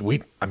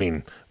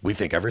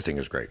think everything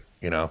is great.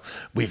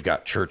 We've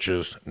got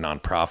churches,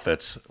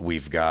 nonprofits,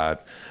 we've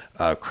got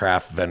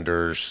craft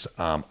vendors,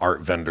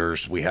 art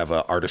vendors. We have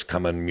an artist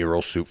coming,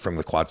 Mural Soup from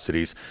the Quad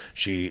Cities.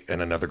 She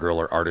and another girl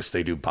are artists.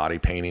 They do body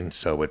painting.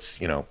 So it's,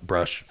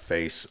 brush,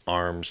 face,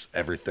 arms,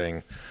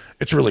 everything.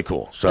 It's really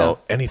cool. So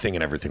anything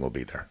and everything will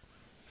be there.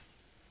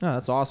 No,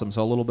 that's awesome.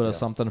 So a little bit of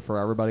something for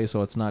everybody.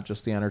 So it's not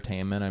just the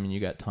entertainment. I mean, you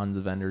got tons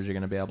of vendors you're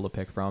going to be able to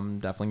pick from.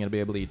 Definitely going to be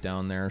able to eat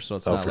down there. So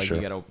it's not like you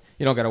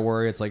don't got to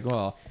worry. It's like,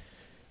 well,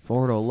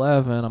 4 to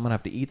 11, I'm gonna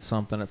have to eat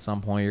something at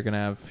some point. You're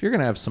gonna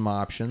have some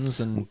options,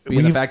 and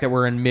the fact that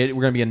we're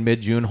gonna be in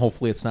mid-June.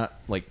 Hopefully, it's not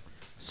like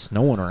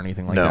snowing or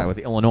anything like that with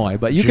Illinois.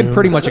 But you can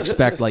pretty much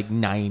expect like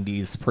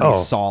 90s, pretty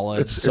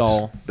solid.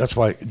 That's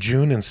why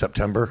June and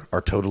September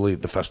are totally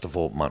the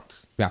festival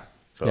months. Yeah,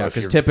 so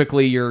because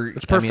typically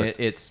it's perfect. I mean,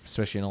 it's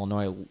especially in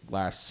Illinois.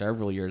 Last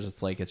several years,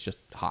 it's like it's just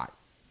hot.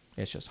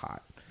 It's just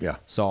hot. Yeah.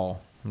 So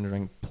I'm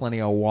drinking plenty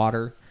of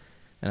water.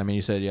 And I mean,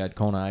 you said you had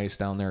Kona ice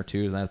down there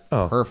too. That's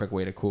a perfect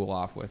way to cool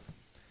off with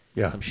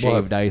some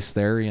shaved ice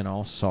there,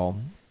 So,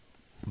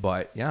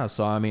 but yeah.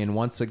 So I mean,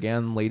 once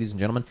again, ladies and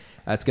gentlemen,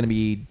 that's going to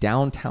be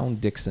downtown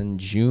Dixon,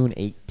 June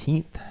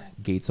 18th.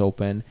 Gates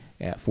open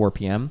at 4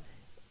 p.m.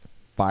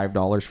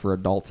 $5 for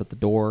adults at the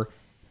door.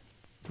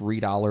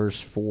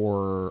 $3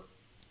 for,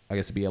 I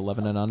guess it'd be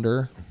 11 and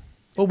under.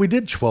 Well, we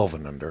did 12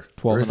 and under.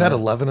 12 or is that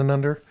 11 and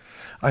under?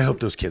 I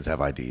hope those kids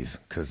have IDs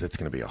because it's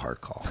going to be a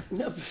hard call.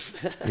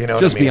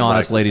 Just be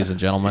honest, ladies and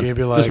gentlemen.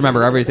 Just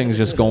remember, everything's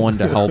just going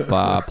to help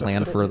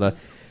plan for the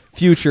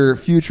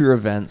future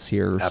events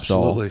here.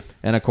 Absolutely. So,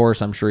 and of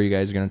course, I'm sure you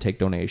guys are going to take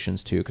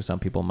donations too, because some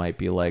people might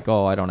be like,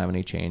 "Oh, I don't have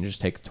any change.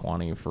 Just take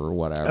 20 for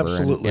whatever."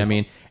 Absolutely. And, I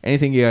mean,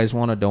 anything you guys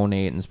want to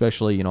donate, and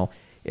especially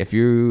if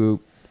you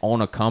own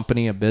a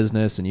company, a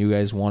business, and you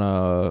guys want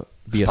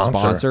to be a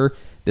sponsor,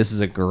 this is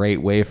a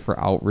great way for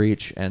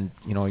outreach. And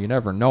you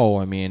never know.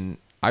 I mean,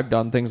 I've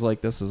done things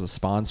like this as a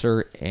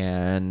sponsor,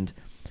 and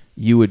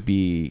you would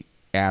be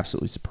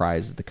absolutely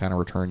surprised at the kind of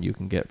return you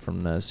can get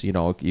from this.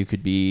 You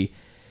could be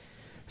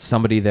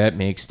somebody that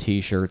makes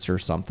T-shirts or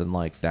something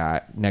like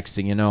that. Next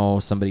thing you know,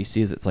 somebody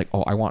sees it, it's like,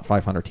 oh, I want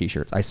 500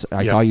 T-shirts. I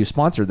saw you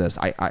sponsor this.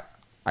 I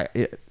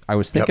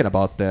was thinking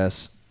about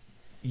this,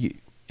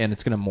 and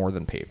it's going to more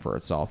than pay for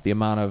itself. The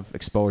amount of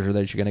exposure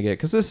that you're going to get,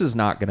 because this is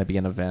not going to be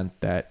an event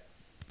that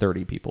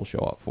 30 people show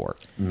up for.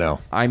 No.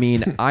 I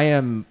mean, I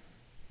am...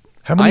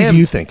 How many do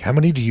you think? I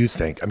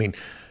mean,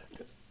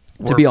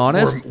 to be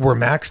honest, we're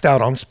maxed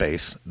out on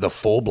space, the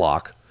full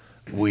block.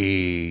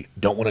 We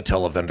don't want to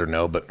tell a vendor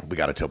no, but we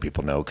got to tell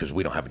people no because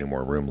we don't have any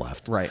more room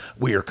left. Right.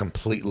 We are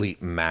completely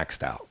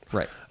maxed out.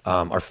 Right.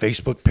 Our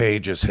Facebook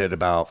page has hit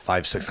about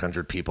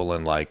 500-600 people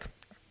in like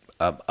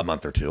a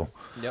month or two.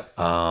 Yep.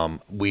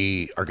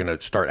 We are going to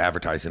start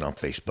advertising on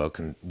Facebook,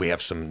 and we have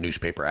some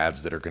newspaper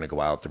ads that are going to go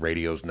out. The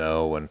radios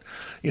know, and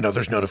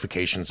there's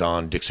notifications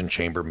on Dixon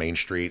Chamber Main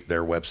Street,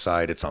 their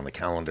website. It's on the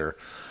calendar.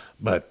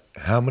 But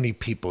how many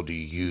people do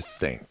you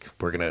think?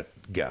 We're going to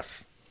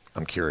guess.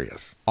 I'm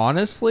curious.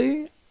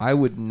 Honestly, I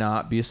would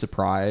not be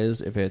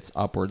surprised if it's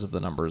upwards of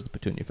the numbers the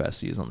Petunia Fest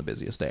sees on the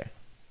busiest day.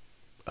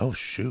 Oh,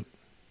 shoot.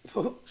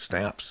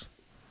 Snaps.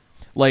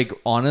 Like,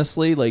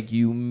 honestly,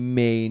 you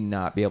may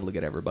not be able to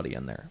get everybody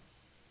in there.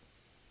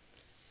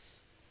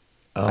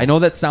 I know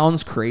that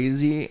sounds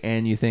crazy,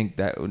 and you think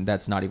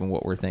that's not even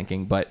what we're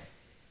thinking, but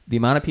the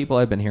amount of people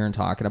I've been hearing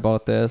talking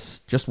about this,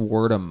 just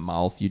word of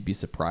mouth, you'd be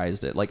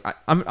surprised at. Like,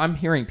 I'm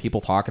hearing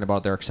people talking about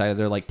it, they're excited.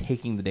 They're like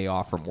taking the day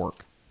off from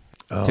work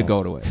to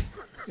go to it.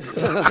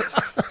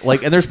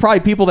 Like, and there's probably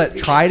people that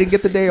try to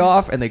get the day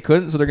off and they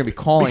couldn't, so they're gonna be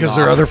calling because off.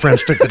 their other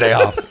friends took the day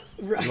off.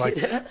 Right.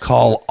 Like,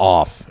 call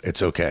off.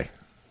 It's okay.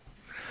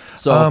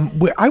 So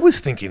I was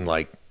thinking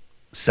like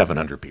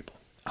 700 people.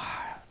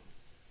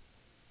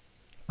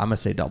 I'm gonna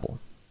say double.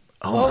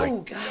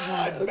 Oh,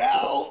 God.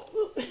 No.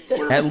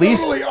 At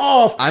least Totally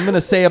off. I'm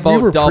gonna say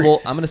about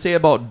double. I'm gonna say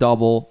about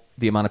double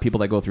the amount of people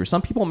that go through.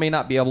 Some people may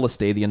not be able to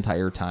stay the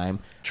entire time.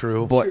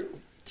 True. But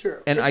True.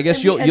 and I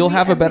guess you'll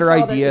have a better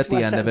idea at the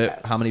end of it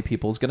how many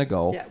people's gonna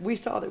go. Yeah, we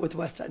saw that with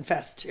West End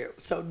Fest too.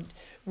 So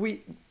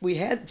we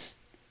had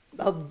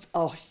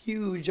a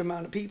huge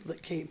amount of people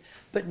that came,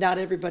 but not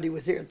everybody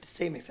was there at the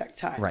same exact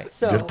time. Right.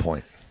 So, Good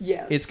point.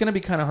 Yeah. It's gonna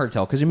be kind of hard to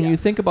tell because I mean Yeah. you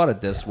think about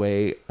it this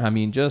way. I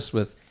mean just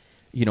with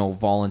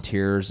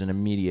volunteers and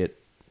immediate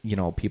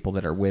people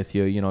that are with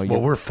you.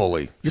 Well, we're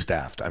fully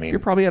staffed. I mean, you're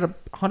probably at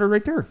 100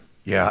 right there.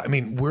 yeah, I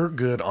mean, we're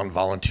good on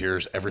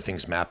volunteers.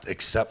 Everything's mapped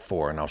except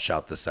for, and I'll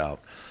shout this out,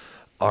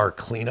 our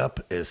cleanup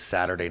is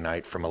Saturday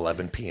night from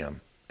 11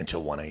 p.m.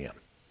 until 1 a.m.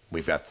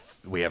 We have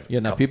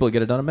Enough people to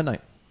get it done at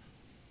midnight.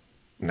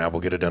 Now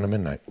we'll get it done at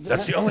midnight.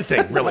 That's the only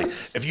thing, really.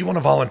 If you want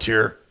to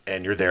volunteer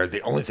and you're there,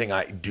 the only thing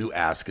I do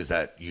ask is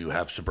that you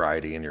have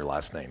sobriety in your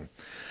last name.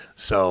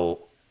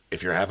 So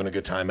if you're having a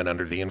good time and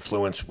under the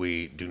influence,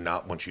 we do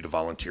not want you to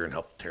volunteer and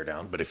help tear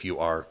down. But if you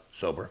are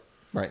sober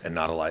Right. and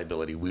not a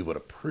liability, we would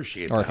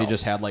appreciate Or the if you help.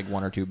 just had like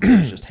one or two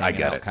beers just hanging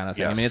get out it. kind of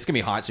thing. Yes. I mean, it's going to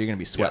be hot, so you're going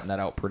to be sweating Yeah.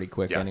 that out pretty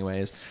quick Yeah.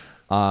 anyways.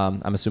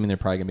 I'm assuming they're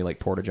probably going to be like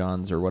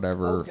porta-johns or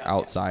whatever Oh, God, yeah.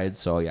 outside.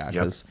 So, yeah, Yep.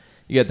 because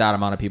you get that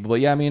amount of people. But,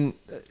 yeah, I mean,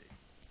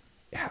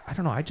 I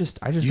don't know. I just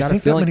you got a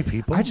think that feeling. many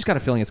people? I just got a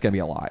feeling it's going to be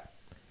a lot.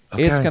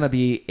 Okay. It's going to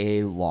be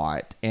a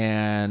lot.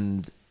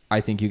 And I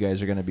think you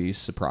guys are going to be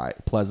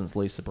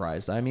pleasantly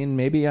surprised. I mean,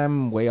 maybe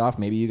I'm way off.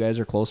 Maybe you guys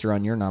are closer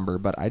on your number.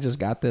 But I just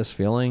got this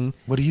feeling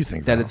What do you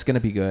think, that Val? it's going to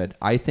be good.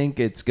 I think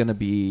it's going to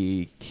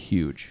be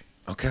huge.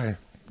 Okay.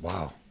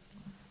 Wow.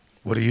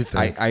 What do you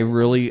think? I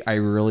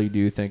really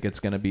do think it's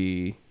going to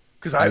be.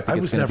 'Cause I I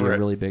think was it's going to be never a at-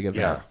 really big event.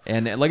 yeah.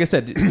 And like I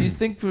said, you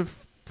think for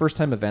first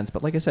time events,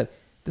 but like I said,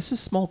 this is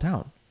small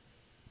town.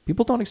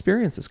 People don't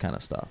experience this kind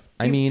of stuff.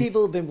 I mean,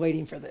 people have been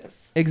waiting for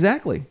this.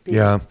 exactly.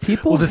 yeah.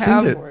 People Well, the thing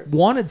have that-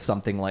 wanted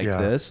something like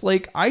Yeah. this.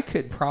 Like I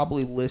could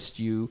probably list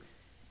you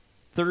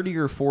 30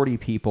 or 40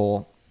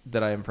 people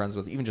that I am friends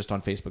with, even just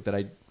on Facebook, that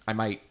I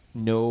might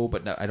know,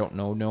 but I don't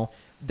know,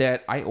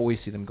 that I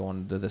always see them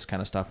going to this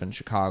kind of stuff in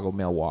Chicago,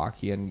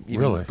 Milwaukee, and even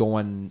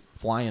Really?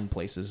 flying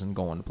places and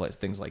going to places,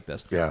 things like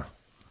this. Yeah.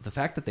 The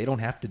fact that they don't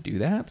have to do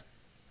that,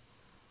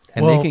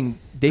 and Well, they can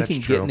that's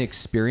get true. an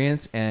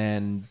experience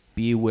and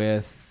be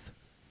with,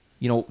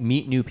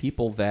 meet new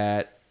people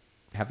that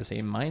have the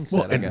same mindset.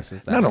 Well, I and guess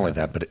is that not only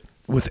that, but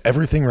with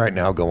everything right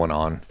now going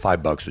on,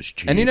 $5 is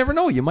cheap. and you never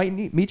know. You might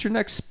meet your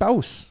next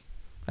spouse.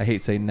 I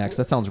hate saying next.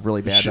 That sounds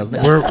really bad, doesn't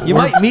it? You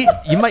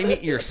might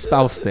meet your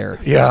spouse there.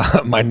 Yeah,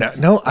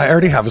 no, I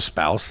already have a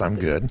spouse. I'm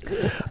good.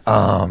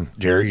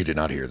 Jerry, you did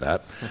not hear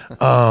that.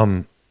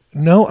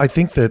 No, I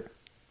think that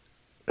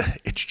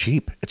it's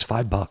cheap. It's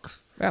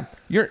 $5. Yeah,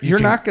 you're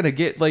not gonna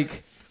get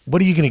like. What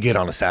are you going to get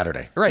on a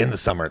Saturday Right. in the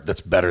summer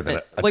that's better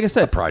than Like I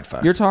said, a Pride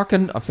Fest? You're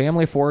talking a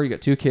family of 4. You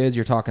got 2 kids.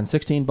 You're talking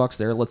 $16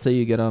 there. Let's say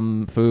you get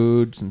them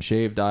food, some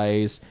shaved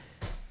ice.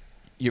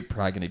 You're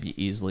probably going to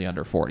be easily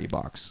under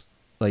 $40.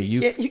 Like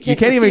you can't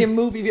even see a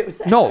movie with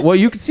that. No, well,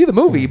 you can see the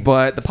movie,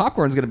 but the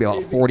popcorn's going to be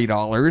about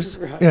 $40.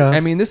 Right. Yeah.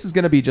 I mean, this is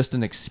going to be just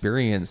an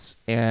experience,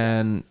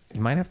 and you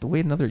might have to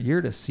wait another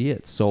year to see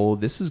it. So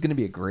this is going to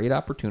be a great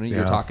opportunity.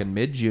 You're Yeah. talking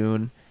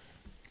mid-June.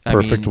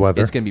 Perfect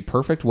weather. It's going to be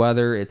perfect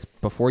weather. It's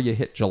before you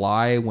hit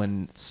July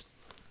when it's,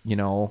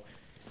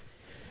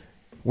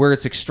 where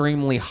it's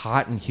extremely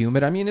hot and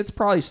humid. I mean, it's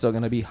probably still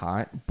going to be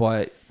hot,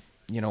 but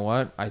you know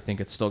what? I think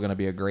it's still going to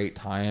be a great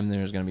time.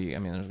 There's going to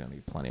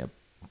be plenty of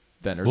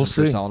vendors We'll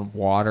for see. selling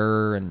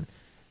water and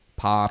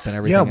pop and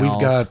everything Yeah,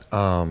 we've else.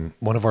 got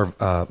one of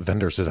our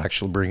vendors is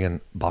actually bringing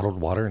bottled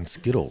water and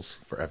Skittles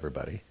for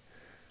everybody.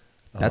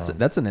 That's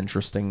an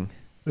interesting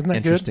Isn't that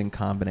good? interesting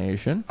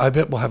combination. I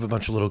bet we'll have a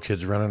bunch of little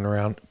kids running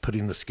around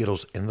putting the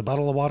Skittles in the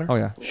bottle of water. Oh,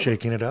 yeah.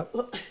 Shaking it up.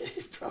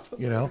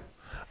 Probably. You know,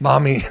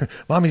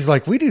 mommy's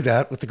like, we do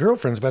that with the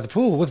girlfriends by the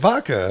pool with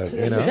vodka.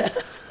 You know,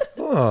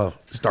 oh,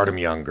 start 'em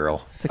young,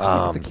 girl. It's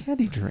a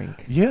candy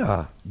drink.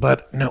 Yeah,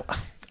 but no,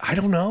 I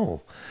don't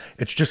know.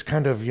 It's just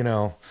kind of,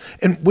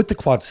 and with the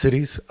Quad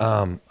Cities,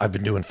 I've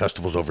been doing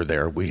festivals over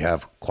there. We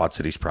have Quad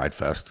Cities Pride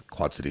Fest,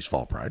 Quad Cities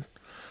Fall Pride.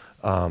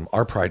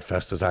 Our Pride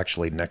Fest is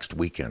actually next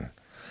weekend.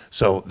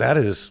 So that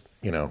is,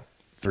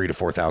 3,000 to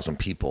 4,000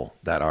 people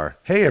that are,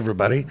 hey,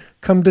 everybody,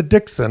 come to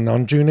Dixon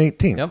on June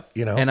 18th.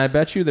 Yep. And I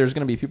bet you there's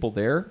going to be people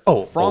there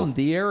from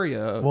the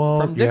area,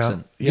 Well, from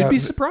Dixon. yeah. You'd be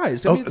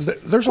surprised. There's a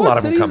Quad lot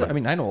of them Cities, coming. I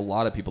mean, I know a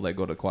lot of people that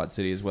go to Quad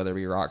Cities, whether it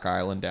be Rock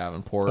Island,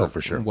 Davenport, Oh,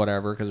 for sure.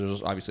 whatever, because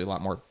there's obviously a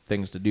lot more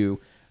things to do.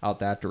 out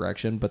that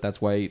direction. But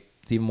that's why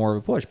it's even more of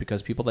a push,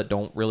 because people that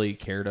don't really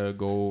care to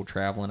go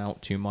traveling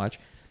out too much,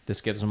 this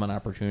gives them an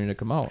opportunity to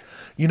come out.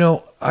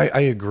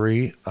 I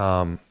agree.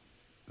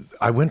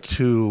 I went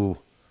to,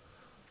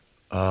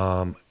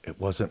 it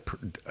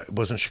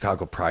wasn't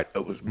Chicago Pride.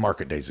 It was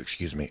Market Days,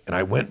 excuse me. And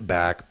I went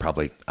back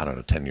probably, I don't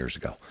know, 10 years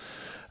ago.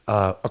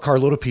 A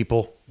carload of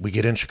people. We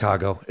get in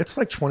Chicago. It's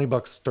like $20,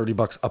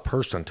 $30 a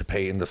person to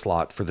pay in the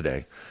slot for the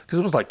day. Because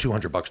it was like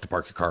 $200 to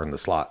park your car in the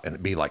slot, and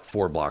it'd be like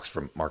 4 blocks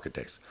from Market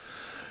Days.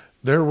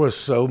 There was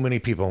so many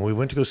people, and we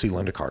went to go see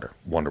Linda Carter,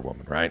 Wonder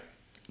Woman, right?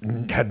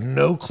 Had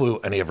no clue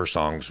any of her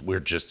songs.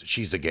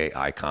 She's a gay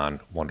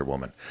icon, Wonder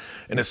Woman.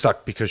 And it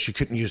sucked because she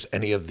couldn't use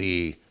any of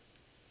the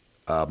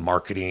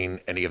marketing,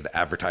 any of the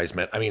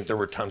advertisement. I mean, there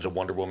were tons of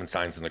Wonder Woman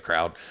signs in the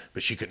crowd,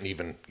 but she couldn't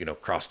even,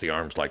 cross the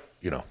arms like,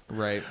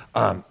 Right.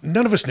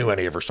 None of us knew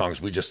any of her songs.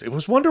 It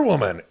was Wonder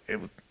Woman.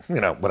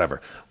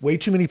 Whatever. Way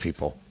too many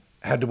people.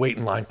 Had to wait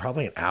in line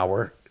probably an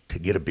hour to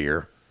get a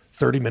beer,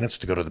 30 minutes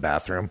to go to the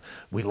bathroom.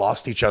 We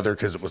lost each other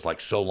because it was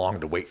like so long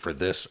to wait for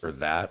this or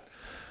that.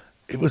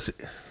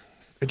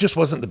 It just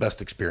wasn't the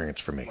best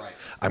experience for me. Right.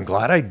 I'm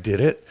glad I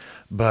did it,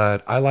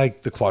 but I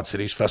like the Quad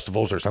Cities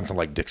festivals or something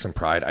like Dixon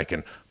Pride. I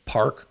can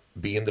park,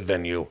 be in the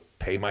venue,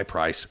 pay my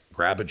price,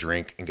 grab a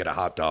drink, and get a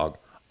hot dog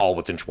all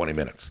within 20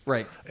 minutes.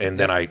 Right. And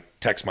then I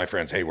text my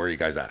friends, hey, where are you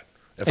guys at?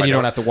 And you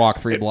don't have to walk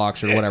 3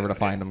 blocks or whatever to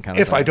find them. Kind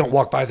of. If I don't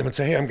walk by them and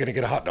say, hey, I'm going to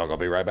get a hot dog, I'll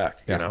be right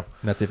back. Yeah. And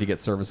that's if you get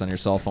service on your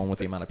cell phone with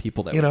the amount of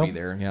people that would be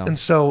there. Yeah. And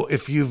so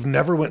if you've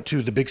never went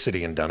to the big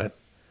city and done it,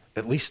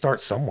 at least start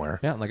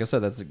somewhere. Yeah, like I said,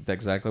 that's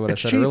exactly what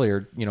It's I said cheap.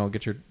 earlier.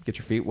 Get your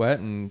feet wet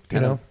and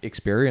kind of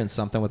experience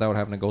something without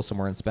having to go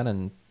somewhere and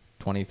spending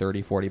 $20,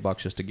 $30, $40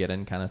 just to get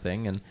in, kind of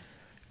thing. And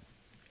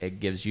it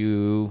gives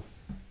you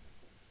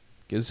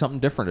something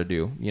different to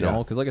do,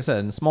 because like I said,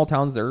 in small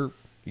towns there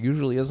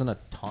usually isn't a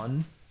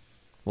ton,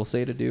 we'll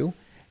say, to do,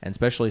 and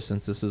especially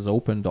since this is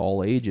open to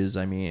all ages.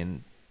 I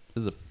mean,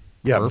 this is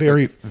a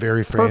very,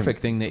 very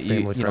perfect thing that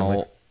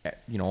friendly.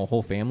 A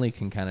whole family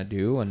can kind of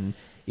do. And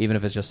even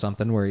if it's just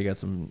something where you got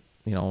some,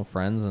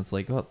 friends, and it's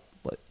like, oh,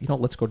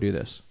 let's go do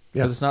this.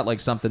 Because it's not like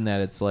something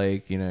that it's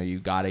like, you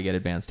got to get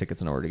advance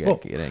tickets in order to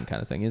get in,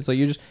 kind of thing. And so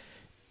you just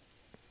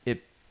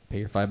pay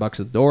your $5 at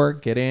the door,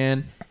 get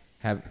in,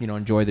 have,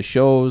 enjoy the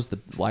shows, the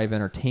live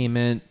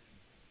entertainment.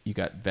 You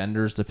got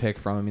vendors to pick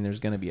from. I mean,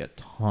 there's going to be a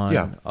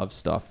ton of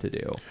stuff to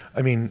do.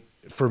 I mean,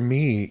 for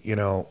me,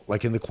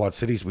 like in the Quad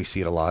Cities, we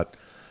see it a lot.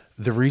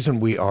 The reason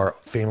we are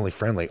family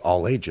friendly,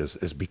 all ages,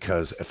 is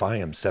because if I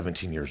am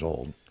 17 years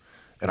old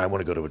and I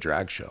want to go to a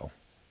drag show,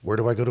 where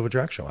do I go to a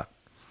drag show at?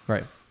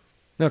 Right.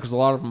 No, because a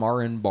lot of them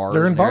are in bars.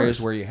 They're in bars. Areas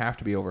where you have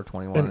to be over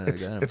 21. And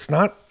it's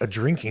not a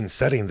drinking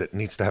setting that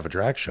needs to have a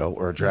drag show,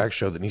 or a drag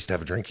show that needs to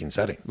have a drinking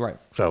setting. Right.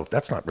 So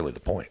that's not really the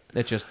point.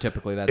 It's just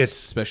typically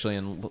especially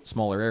in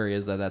smaller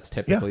areas, that's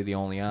typically the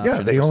only option.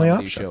 Yeah, the only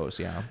option. These shows,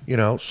 yeah.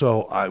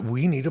 So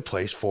we need a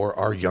place for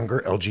our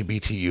younger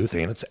LGBT youth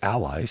and its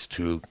allies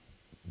to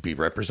be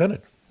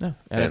represented. Yeah,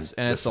 and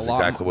it's a lot.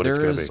 Exactly what it's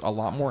going to be. A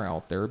lot more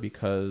out there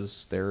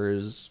because there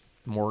is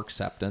more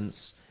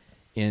acceptance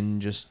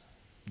in just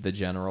the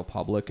general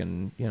public,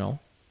 and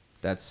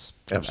that's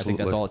Absolutely. I think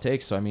that's all it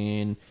takes. So I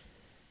mean,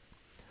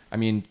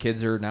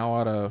 kids are now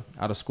out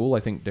of school. I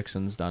think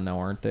Dixon's done now,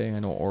 aren't they? I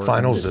know Oregon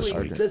finals this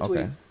week.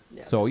 Okay.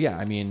 Yeah, so yeah,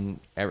 I mean,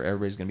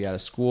 everybody's gonna be out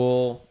of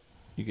school.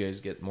 You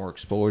guys get more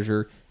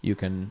exposure. You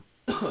can,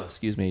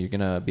 excuse me, you're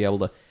gonna be able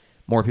to.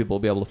 More people will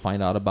be able to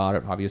find out about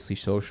it. Obviously,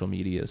 social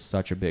media is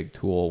such a big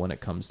tool when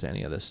it comes to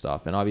any of this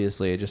stuff, and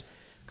obviously, it just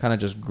kind of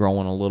just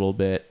growing a little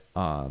bit.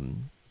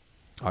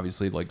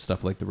 Obviously, like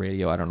stuff like the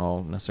radio, I don't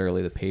know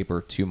necessarily the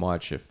paper too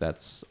much if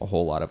that's a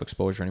whole lot of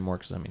exposure anymore.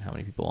 Because I mean, how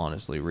many people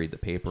honestly read the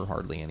paper?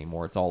 Hardly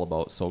anymore. It's all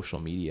about social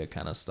media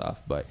kind of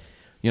stuff. But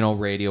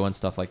radio and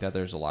stuff like that.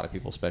 There's a lot of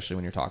people, especially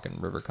when you're talking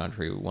River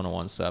Country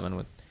 101.7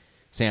 with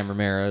Sam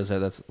Ramirez.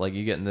 That's like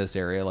you get in this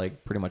area,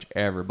 like pretty much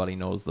everybody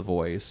knows the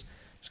voice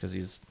just because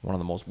he's one of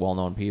the most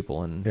well-known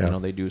people, and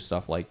they do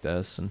stuff like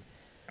this, and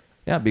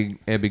it'd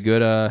be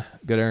good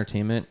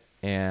entertainment,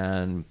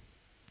 and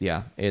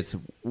it's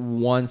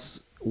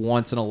once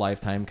in a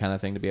lifetime kind of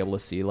thing to be able to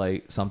see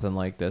like something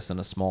like this in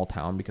a small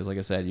town, because like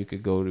I said, you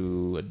could go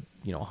to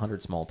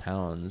 100 small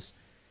towns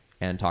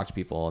and talk to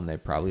people, and they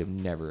probably have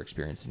never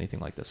experienced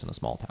anything like this in a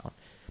small town.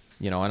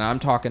 And I'm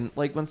talking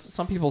like when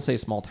some people say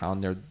small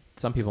town,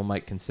 some people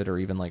might consider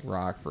even like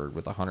Rockford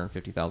with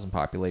 150,000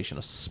 population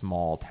a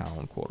small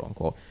town, quote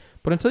unquote.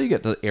 But until you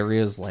get to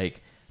areas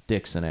like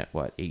Dixon at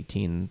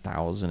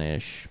 18,000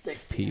 ish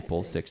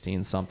people,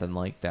 16, something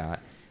like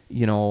that,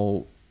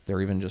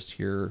 they're even just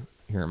here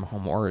in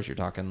Homoras, you're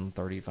talking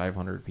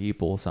 3,500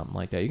 people, something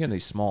like that. You get into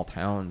these small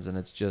towns, and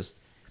it's just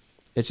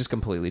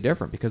completely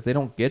different because they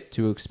don't get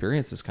to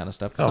experience this kind of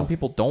stuff. Some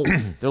people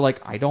don't. They're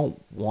like, I don't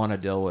want to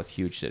deal with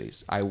huge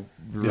cities. I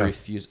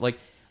refuse. Like,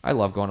 I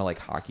love going to like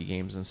hockey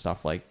games and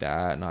stuff like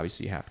that, and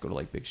obviously you have to go to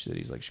like big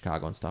cities like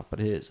Chicago and stuff. But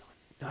it is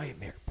a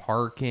nightmare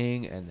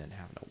parking, and then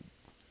having to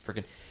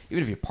freaking,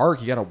 even if you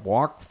park, you got to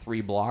walk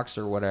 3 blocks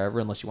or whatever,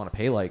 unless you want to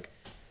pay like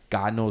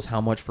God knows how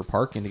much for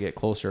parking to get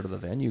closer to the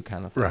venue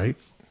kind of thing. Right.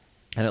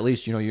 And at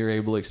least, you're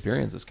able to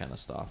experience this kind of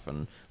stuff. And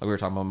like we were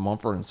talking about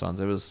Mumford &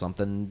 Sons, it was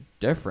something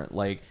different.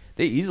 Like,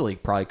 they easily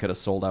probably could have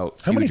sold out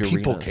How many huge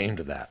people arenas. came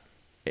to that?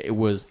 It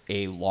was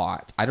a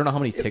lot. I don't know how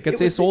many tickets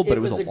they sold, but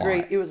it was a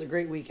lot. It was a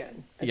great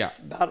weekend. Yeah.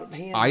 About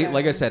hands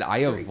Like I down, said,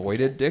 I great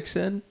avoided weekend.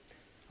 Dixon.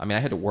 I mean,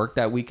 I had to work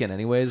that weekend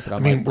anyways, but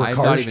I'm mean, were not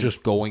cars even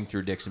just- going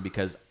through Dixon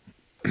because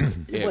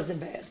It wasn't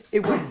bad.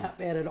 It was not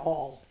bad at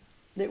all.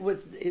 It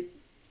was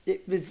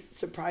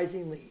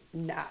surprisingly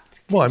not.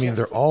 Well, I mean,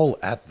 they're congested. all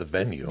at the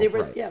venue. They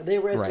were Right. they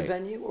were at Right. the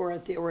venue or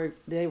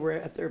they were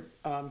at their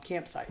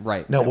campsite.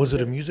 right. Now, was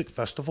it a music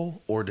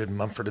festival, or did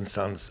Mumford &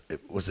 Sons,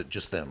 was it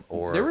just them?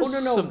 Or There was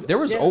Oh no. there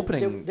was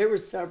opening There were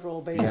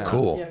several bands. Yeah.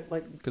 Cool. Yeah,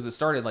 like because it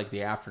started like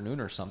the afternoon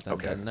or something,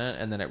 Okay. didn't it?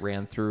 And then it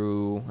ran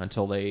through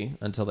until they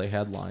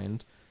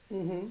headlined.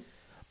 Mm-hmm.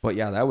 But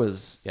yeah, it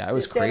was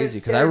Saturday- crazy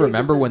because I Saturday was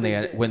remember the when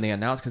big day. they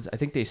announced, because I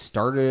think they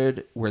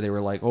started where they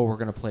were like, oh, we're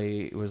gonna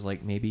play. It was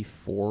like maybe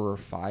 4 or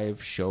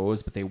 5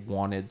 shows, but they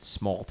wanted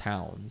small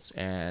towns,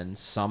 and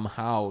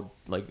somehow,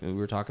 like we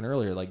were talking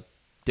earlier, like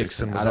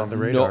Dixon was out on of the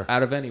radar.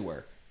 out of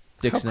anywhere,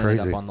 Dixon ended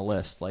crazy. up on the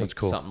list, like That's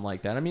cool. something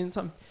like that. I mean,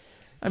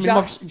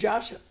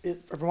 Josh,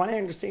 from what I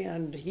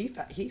understand, he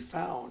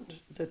found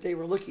that they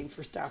were looking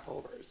for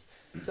stopovers,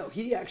 so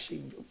he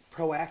actually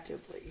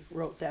proactively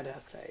wrote that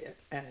essay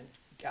and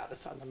got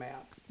us on the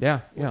map. Yeah,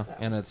 with yeah, them.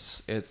 and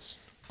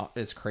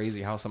it's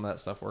crazy how some of that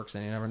stuff works,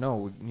 and you never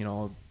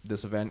know.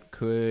 This event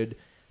could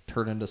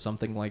turn into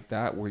something like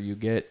that where you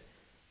get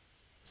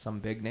some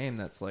big name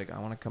that's like, I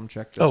want to come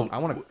check this. I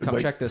want to come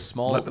wait. check this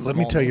small. Let me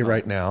small tell you event.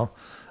 right now,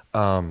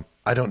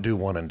 I don't do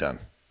one and done.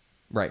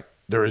 Right.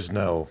 There is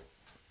no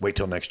wait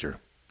till next year.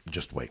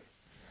 Just wait.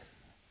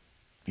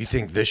 You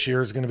think this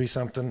year is going to be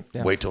something?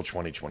 Yeah. Wait till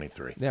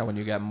 2023. Yeah, when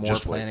you got more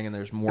Just wait. planning and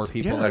there's more It's-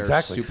 people yeah, that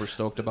exactly. are super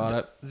stoked about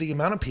it. The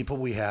amount of people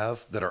we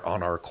have that are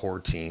on our core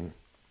team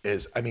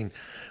is, I mean,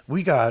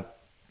 we got,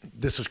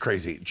 this is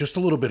crazy. Just a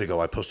little bit ago,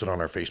 I posted on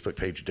our Facebook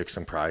page,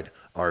 Dixon Pride,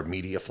 our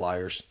media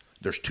flyers.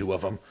 There's 2 of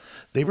them.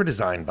 They were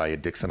designed by a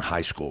Dixon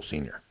high school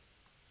senior.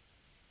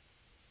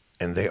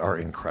 And they are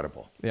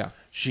incredible. Yeah.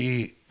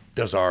 She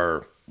does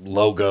our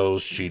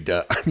logos. She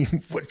does,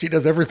 she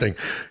does everything.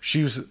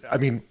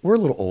 We're a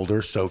little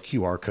older, so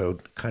QR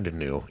code kind of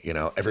new,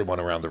 everyone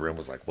around the room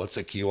was like, what's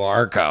a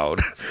QR code?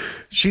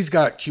 She's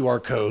got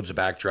QR codes, a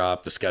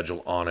backdrop, the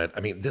schedule on it.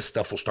 This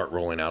stuff will start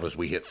rolling out as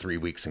we hit 3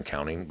 weeks and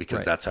counting, because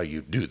Right. that's how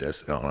you do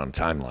this on a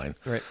timeline.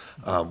 Right.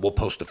 We'll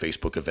post a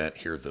Facebook event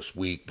here this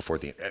week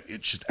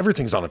it's just,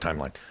 everything's on a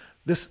timeline.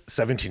 This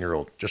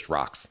 17-year-old just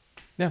rocks.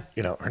 Yeah.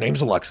 Her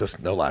name's Alexis,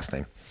 no last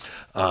name.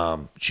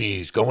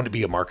 She's going to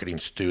be a marketing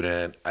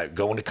student,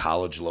 going to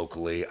college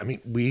locally.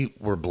 We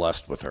were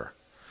blessed with her.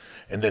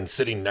 And then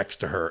sitting next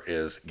to her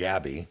is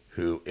Gabby,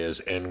 who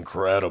is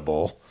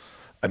incredible.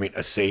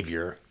 A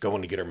savior,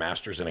 going to get her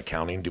master's in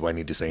accounting. Do I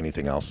need to say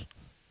anything else?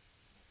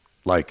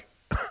 Like,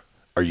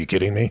 are you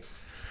kidding me?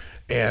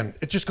 And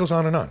it just goes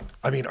on and on.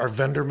 Our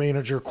vendor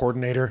manager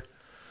coordinator,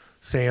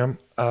 Sam,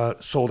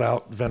 sold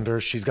out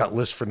vendors. She's got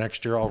lists for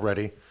next year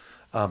already.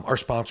 Our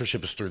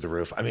sponsorship is through the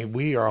roof.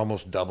 We are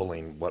almost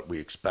doubling what we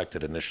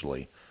expected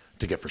initially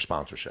to get for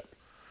sponsorship.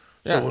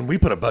 Yeah. So when we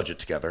put a budget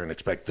together and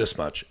expect this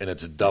much and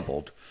it's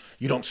doubled,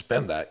 you don't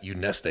spend that, you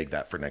nest egg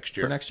that for next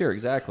year. For next year,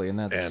 exactly. And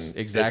that's And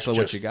exactly it's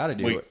what just- you got to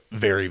do. we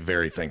very,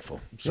 very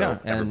thankful. So yeah,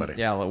 and everybody.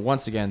 yeah,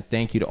 once again,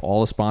 thank you to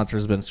all the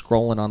sponsors. Been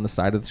scrolling on the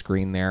side of the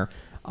screen there.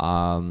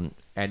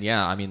 And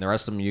yeah, the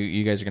rest of them,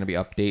 you guys are going to be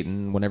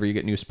updating whenever you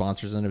get new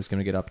sponsors in. It's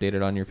going to get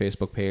updated on your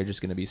Facebook page. It's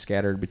going to be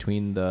scattered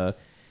between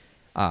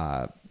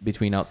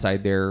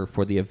outside there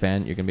for the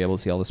event. You're going to be able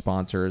to see all the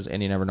sponsors,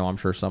 and you never know. I'm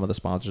sure some of the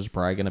sponsors are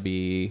probably going to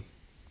be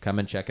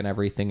coming checking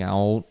everything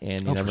out,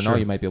 and you never know. Sure.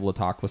 You might be able to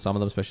talk with some of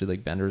them, especially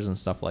like vendors and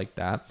stuff like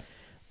that.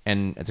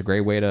 And it's a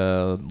great way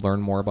to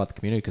learn more about the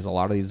community, because a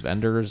lot of these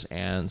vendors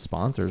and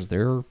sponsors,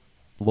 they're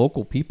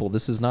local people.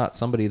 This is not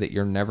somebody that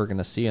you're never going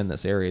to see in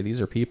this area. These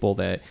are people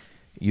that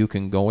you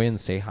can go in,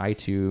 say hi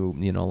to,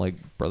 like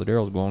Brother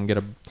Daryl's go and get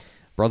a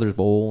Brothers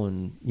Bowl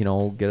and,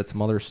 get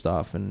some other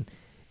stuff. And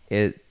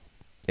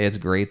it's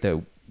great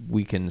that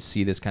we can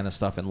see this kind of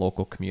stuff in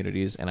local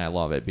communities, and I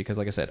love it because,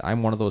 like I said,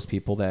 I'm one of those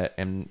people that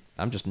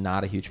I'm just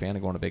not a huge fan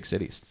of going to big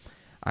cities.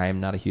 I am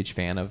not a huge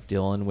fan of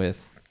dealing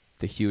with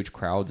the huge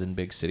crowds in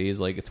big cities.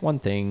 Like, it's one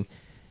thing,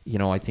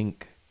 I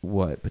think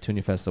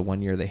Petunia Fest, the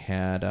one year they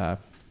had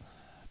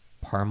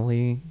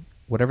Parmalee,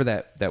 whatever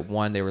that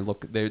one, they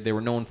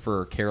were known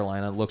for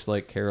Carolina, looks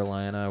like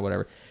Carolina,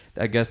 whatever.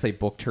 I guess they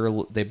booked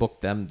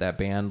that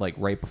band like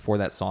right before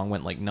that song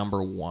went like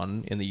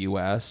 #1 in the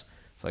US.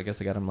 So I guess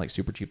they got them like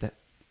super cheap.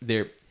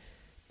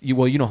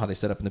 You know how they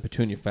set up in the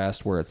Petunia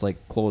Fest, where it's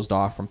like closed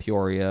off from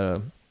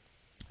Peoria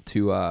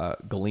to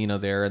Galena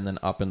there, and then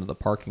up into the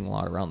parking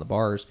lot around the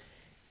bars.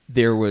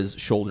 There was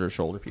shoulder to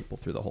shoulder people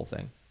through the whole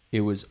thing.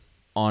 It was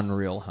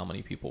unreal how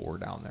many people were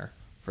down there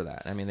for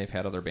that. They've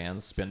had other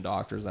bands, Spin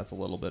Doctors, that's a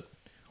little bit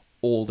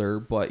older,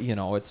 but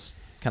it's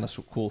kind of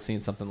cool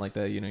seeing something like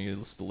that. You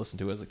used to listen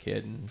to as a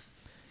kid,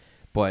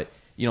 but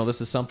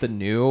this is something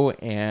new,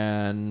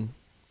 and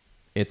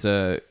it's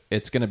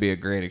going to be a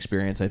great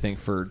experience, I think,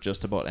 for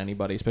just about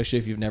anybody, especially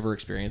if you've never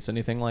experienced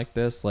anything like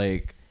this.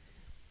 Like,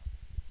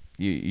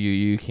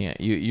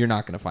 you're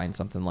not going to find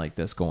something like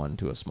this going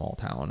to a small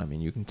town. I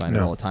mean, you can find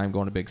it all the time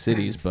going to big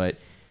cities, but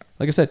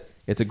like I said,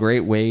 it's a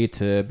great way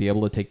to be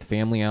able to take the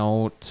family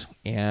out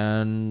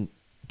and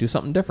do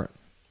something different.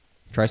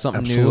 Try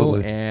something new,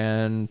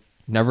 and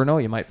never know,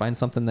 you might find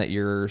something that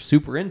you're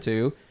super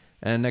into,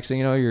 and next thing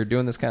you know, you're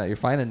doing this you're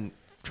finding,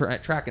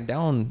 tracking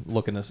down,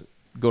 looking to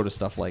go to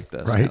stuff like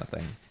this kind of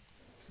thing.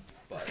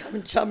 Just come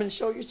and chum and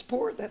show your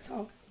support, that's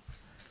all.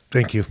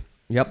 Thank you.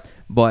 Yep.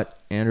 But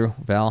Andrew,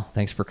 Val,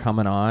 thanks for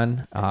coming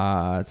on.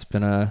 It's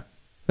been a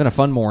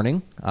fun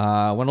morning. Went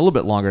a little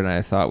bit longer than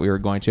I thought we were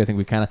going to. I think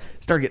we kind of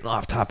started getting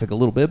off topic a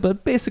little bit,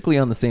 but basically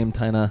on the same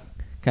kind of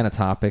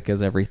topic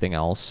as everything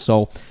else.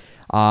 So,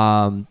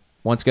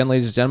 once again,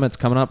 ladies and gentlemen, it's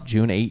coming up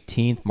June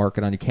 18th. Mark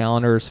it on your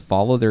calendars.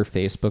 Follow their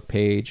Facebook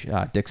page,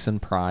 Dixon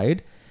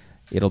Pride.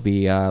 It'll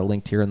be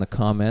linked here in the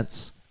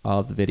comments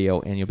of the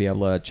video, and you'll be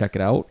able to check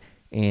it out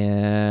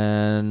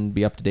and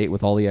be up to date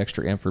with all the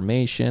extra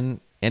information.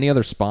 Any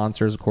other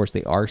sponsors, of course,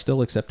 they are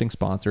still accepting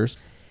sponsors.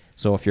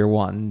 So if you're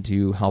wanting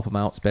to help them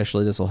out,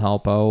 especially, this will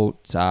help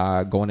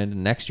out going into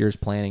next year's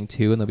planning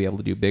too, and they'll be able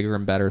to do bigger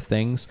and better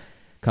things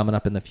coming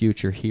up in the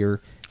future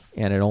here.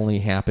 And it only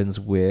happens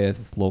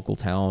with local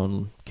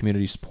town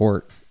community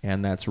support,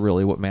 and that's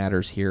really what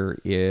matters here,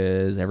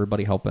 is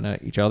everybody helping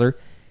each other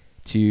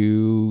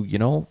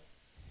to,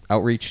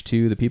 outreach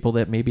to the people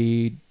that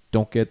maybe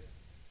don't get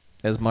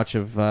as much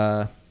of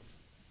that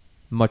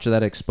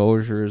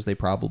exposure as they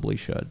probably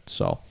should.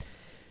 So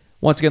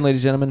once again,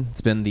 ladies and gentlemen,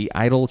 it's been the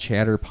Idle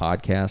Chatter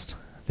Podcast.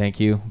 Thank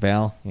you,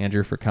 Val,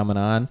 Andrew, for coming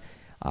on.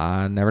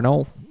 Never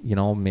know,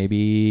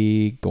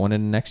 maybe going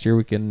into next year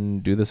we can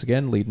do this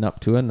again, leading up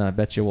to it, and I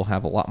bet you we'll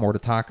have a lot more to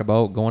talk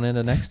about going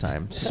into next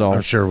time. So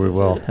I'm sure we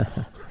will.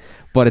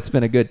 But it's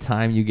been a good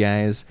time, you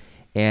guys,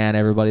 and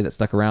everybody that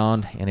stuck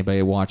around,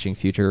 anybody watching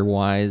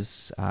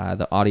future-wise,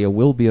 the audio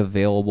will be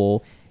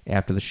available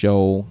after the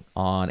show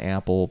on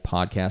Apple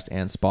Podcast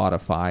and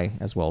Spotify,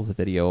 as well as the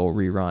video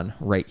rerun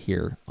right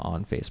here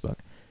on Facebook.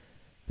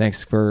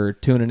 Thanks for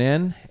tuning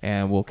in,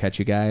 and we'll catch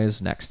you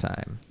guys next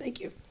time. Thank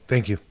you.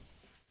 Thank you.